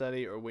Bible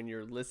study or when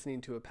you're listening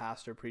to a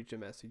pastor preach a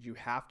message, you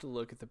have to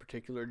look at the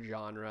particular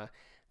genre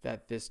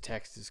that this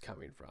text is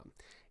coming from.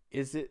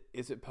 Is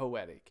it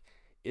poetic?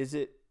 Is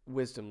it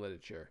wisdom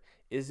literature?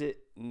 Is it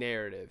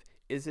narrative?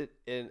 Is it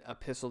an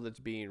epistle that's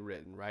being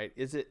written, right?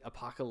 Is it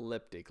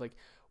apocalyptic? Like,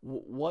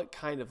 what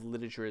kind of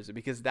literature is it?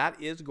 Because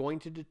that is going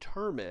to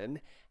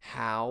determine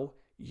how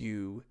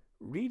you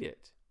read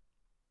it.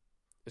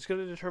 It's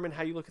going to determine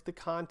how you look at the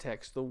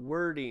context, the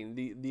wording,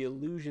 the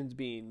allusions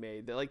being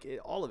made,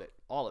 all of it.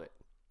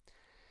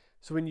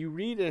 So when you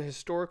read a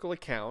historical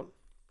account,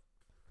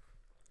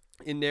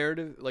 in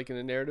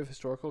a narrative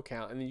historical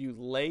account, and then you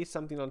lay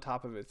something on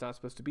top of it, it's not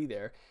supposed to be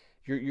there,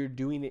 you're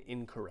doing it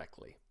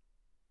incorrectly.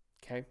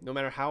 Okay, no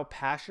matter how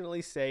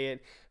passionately say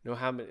it, no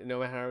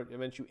matter how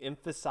much you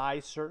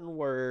emphasize certain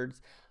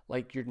words,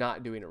 like you're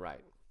not doing it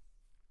right.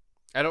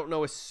 I don't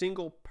know a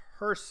single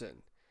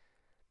person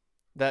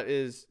I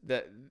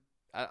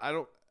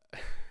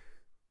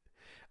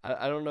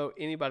don't know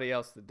anybody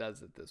else that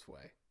does it this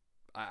way.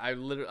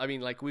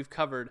 We've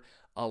covered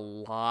a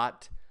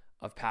lot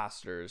of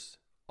pastors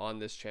on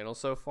this channel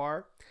so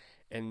far,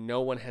 and no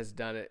one has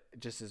done it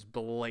just as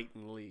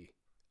blatantly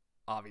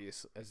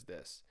obvious as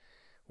this,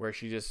 where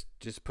she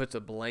just puts a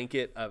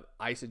blanket of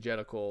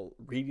eisegetical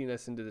reading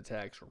us into the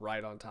text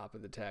right on top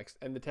of the text,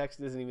 and the text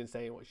isn't even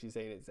saying what she's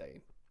saying it's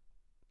saying.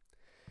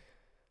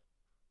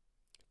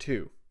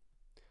 2,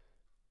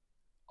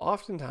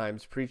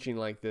 oftentimes preaching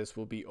like this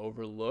will be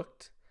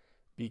overlooked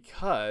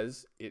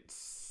because it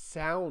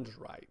sounds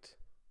right.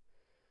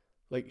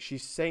 Like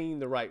she's saying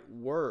the right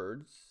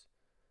words.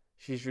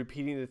 She's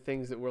repeating the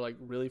things that we're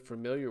really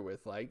familiar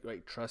with, like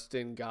trust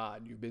in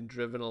God. You've been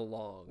driven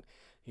along.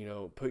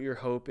 Put your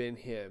hope in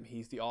him.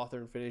 He's the author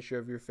and finisher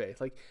of your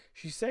faith. Like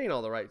she's saying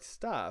all the right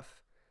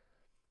stuff.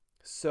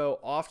 So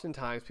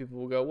oftentimes people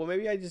will go, well,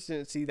 maybe I just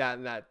didn't see that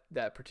in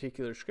that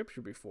particular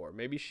scripture before.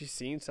 Maybe she's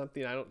seen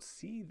something I don't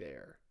see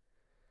there.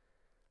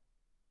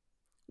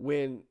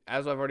 When,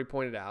 as I've already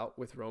pointed out,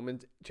 with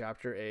Romans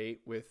chapter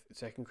 8, with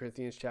 2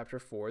 Corinthians chapter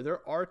 4,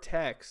 there are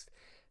texts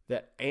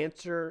that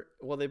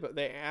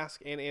they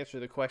ask and answer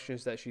the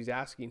questions that she's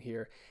asking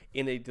here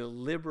in a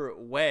deliberate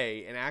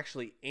way and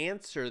actually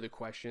answer the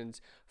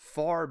questions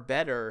far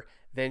better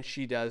than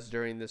she does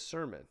during this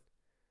sermon.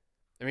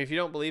 I mean, if you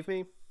don't believe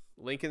me,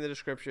 link in the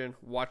description,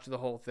 watch the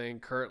whole thing.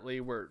 Currently,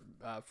 we're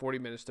 40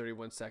 minutes,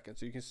 31 seconds.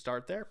 So you can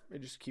start there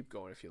and just keep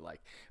going if you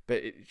like.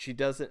 But she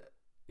doesn't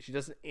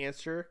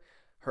answer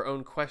her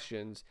own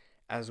questions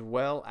as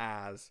well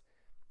as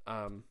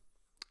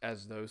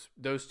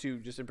those two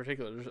just in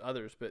particular. There's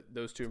others, but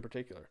those two in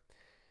particular.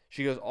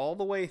 She goes all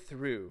the way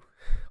through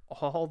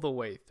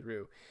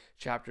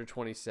chapter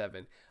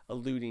 27,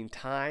 alluding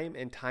time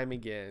and time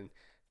again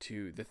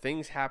to the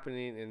things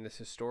happening in this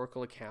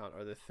historical account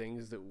are the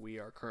things that we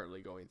are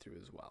currently going through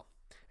as well.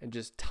 And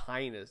just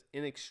tying us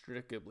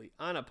inextricably,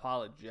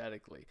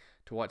 unapologetically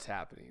to what's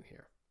happening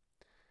here.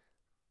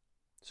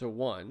 So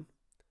 1,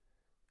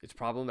 it's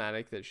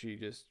problematic that she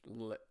just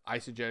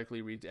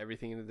eisegetically reads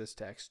everything into this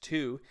text.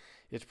 2,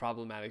 it's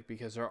problematic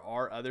because there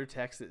are other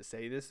texts that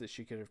say this that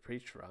she could have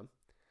preached from.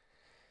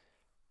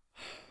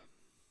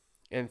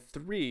 And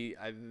 3,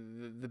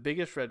 the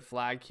biggest red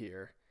flag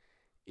here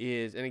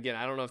is, and again,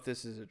 I don't know if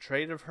this is a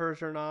trait of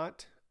hers or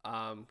not.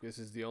 This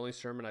is the only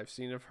sermon I've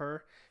seen of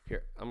her.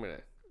 Here,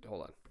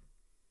 hold on.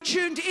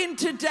 Tuned in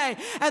today,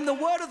 and the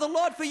word of the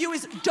Lord for you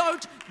is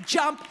don't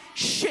jump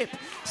ship.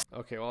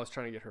 Okay, well, I was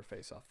trying to get her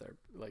face off there,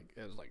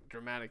 as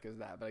dramatic as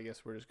that, but I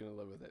guess we're just going to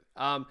live with it.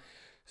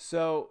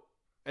 So,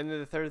 and then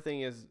the third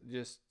thing is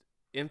just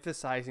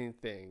emphasizing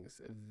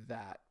things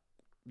that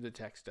the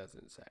text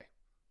doesn't say.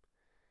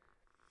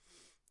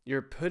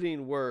 You're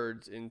putting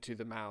words into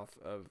the mouth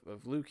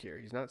of Luke here.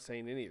 He's not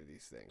saying any of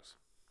these things,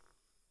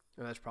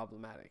 and that's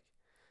problematic.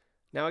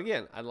 Now,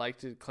 again, I'd like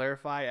to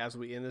clarify as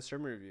we end the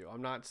sermon review.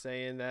 I'm not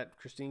saying that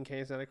Christine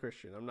Caine's not a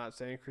Christian. I'm not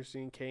saying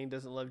Christine Caine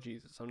doesn't love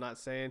Jesus. I'm not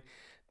saying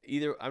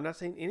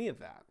any of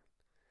that.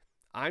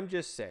 I'm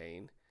just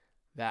saying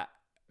that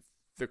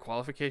the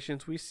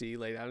qualifications we see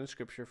laid out in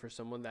Scripture for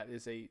someone that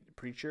is a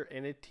preacher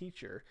and a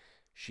teacher,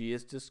 she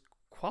is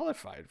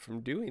disqualified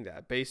from doing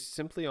that based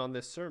simply on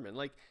this sermon.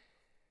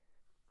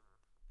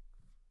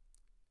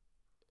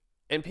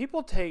 And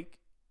people take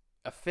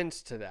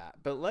offense to that,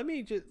 but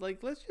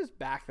let's just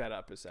back that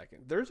up a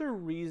second. There's a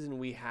reason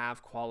we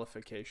have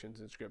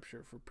qualifications in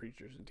Scripture for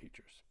preachers and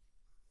teachers.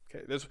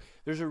 Okay,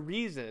 there's a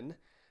reason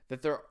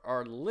that there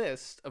are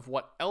lists of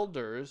what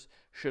elders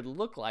should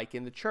look like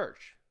in the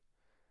church.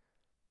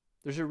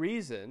 There's a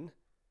reason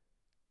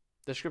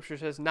the Scripture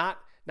says not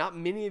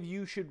many of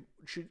you should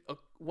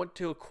want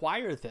to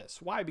acquire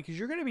this. Why? Because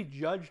you're going to be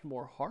judged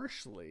more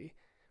harshly.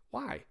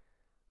 Why?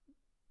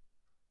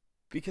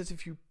 Because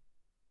if you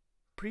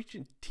preach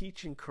and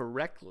teach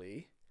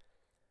incorrectly,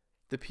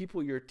 the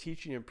people you're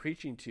teaching and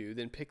preaching to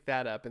then pick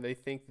that up and they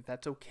think that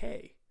that's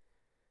okay.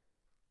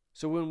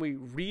 So when we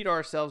read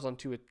ourselves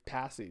onto a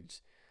passage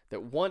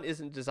that one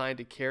isn't designed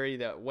to carry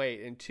that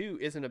weight and two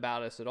isn't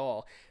about us at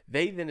all,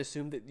 they then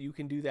assume that you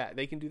can do that.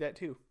 They can do that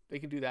too. They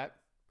can do that.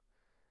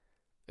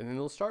 And then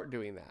they'll start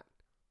doing that.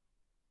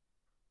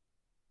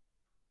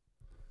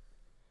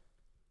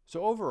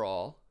 So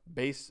overall,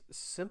 based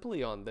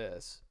simply on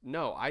this,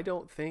 no, I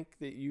don't think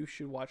that you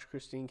should watch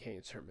Christine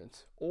Caine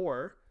sermons.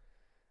 Or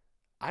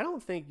I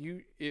don't think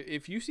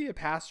if you see a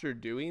pastor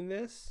doing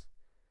this,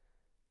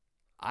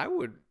 I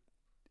would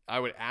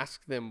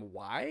ask them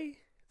why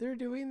they're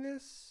doing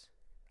this.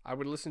 I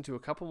would listen to a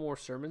couple more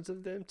sermons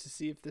of them to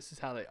see if this is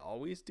how they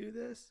always do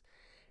this.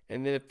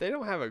 And then if they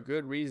don't have a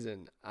good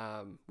reason,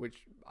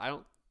 which I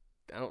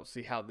don't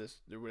see how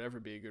there would ever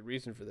be a good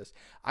reason for this,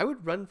 I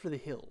would run for the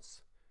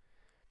hills.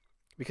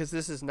 Because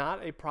this is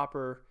not a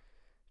proper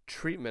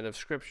treatment of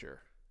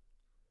Scripture.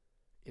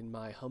 In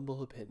my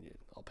humble opinion,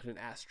 I'll put an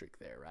asterisk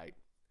there, right?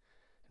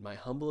 In my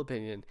humble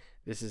opinion,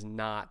 this is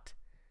not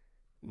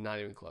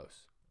even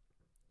close.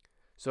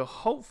 So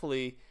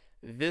hopefully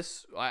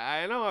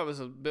I know I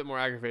was a bit more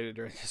aggravated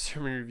during the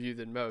sermon review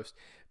than most,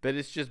 but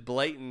it's just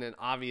blatant and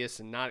obvious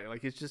and not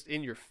like it's just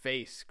in your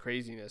face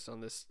craziness on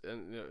this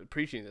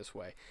preaching this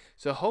way.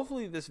 So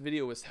hopefully this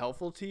video was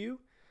helpful to you.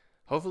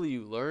 Hopefully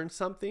you learned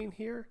something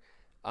here.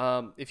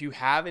 If you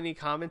have any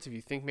comments, if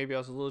you think maybe I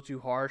was a little too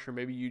harsh, or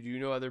maybe you do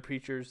know other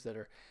preachers that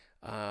are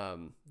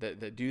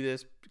that do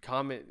this,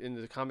 comment in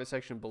the comment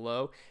section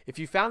below. If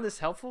you found this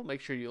helpful,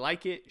 make sure you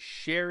like it,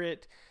 share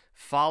it,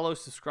 follow,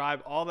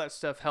 subscribe. All that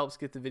stuff helps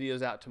get the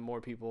videos out to more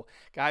people.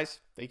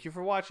 Guys, thank you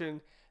for watching.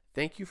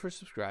 Thank you for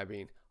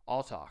subscribing.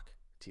 I'll talk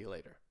to you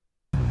later.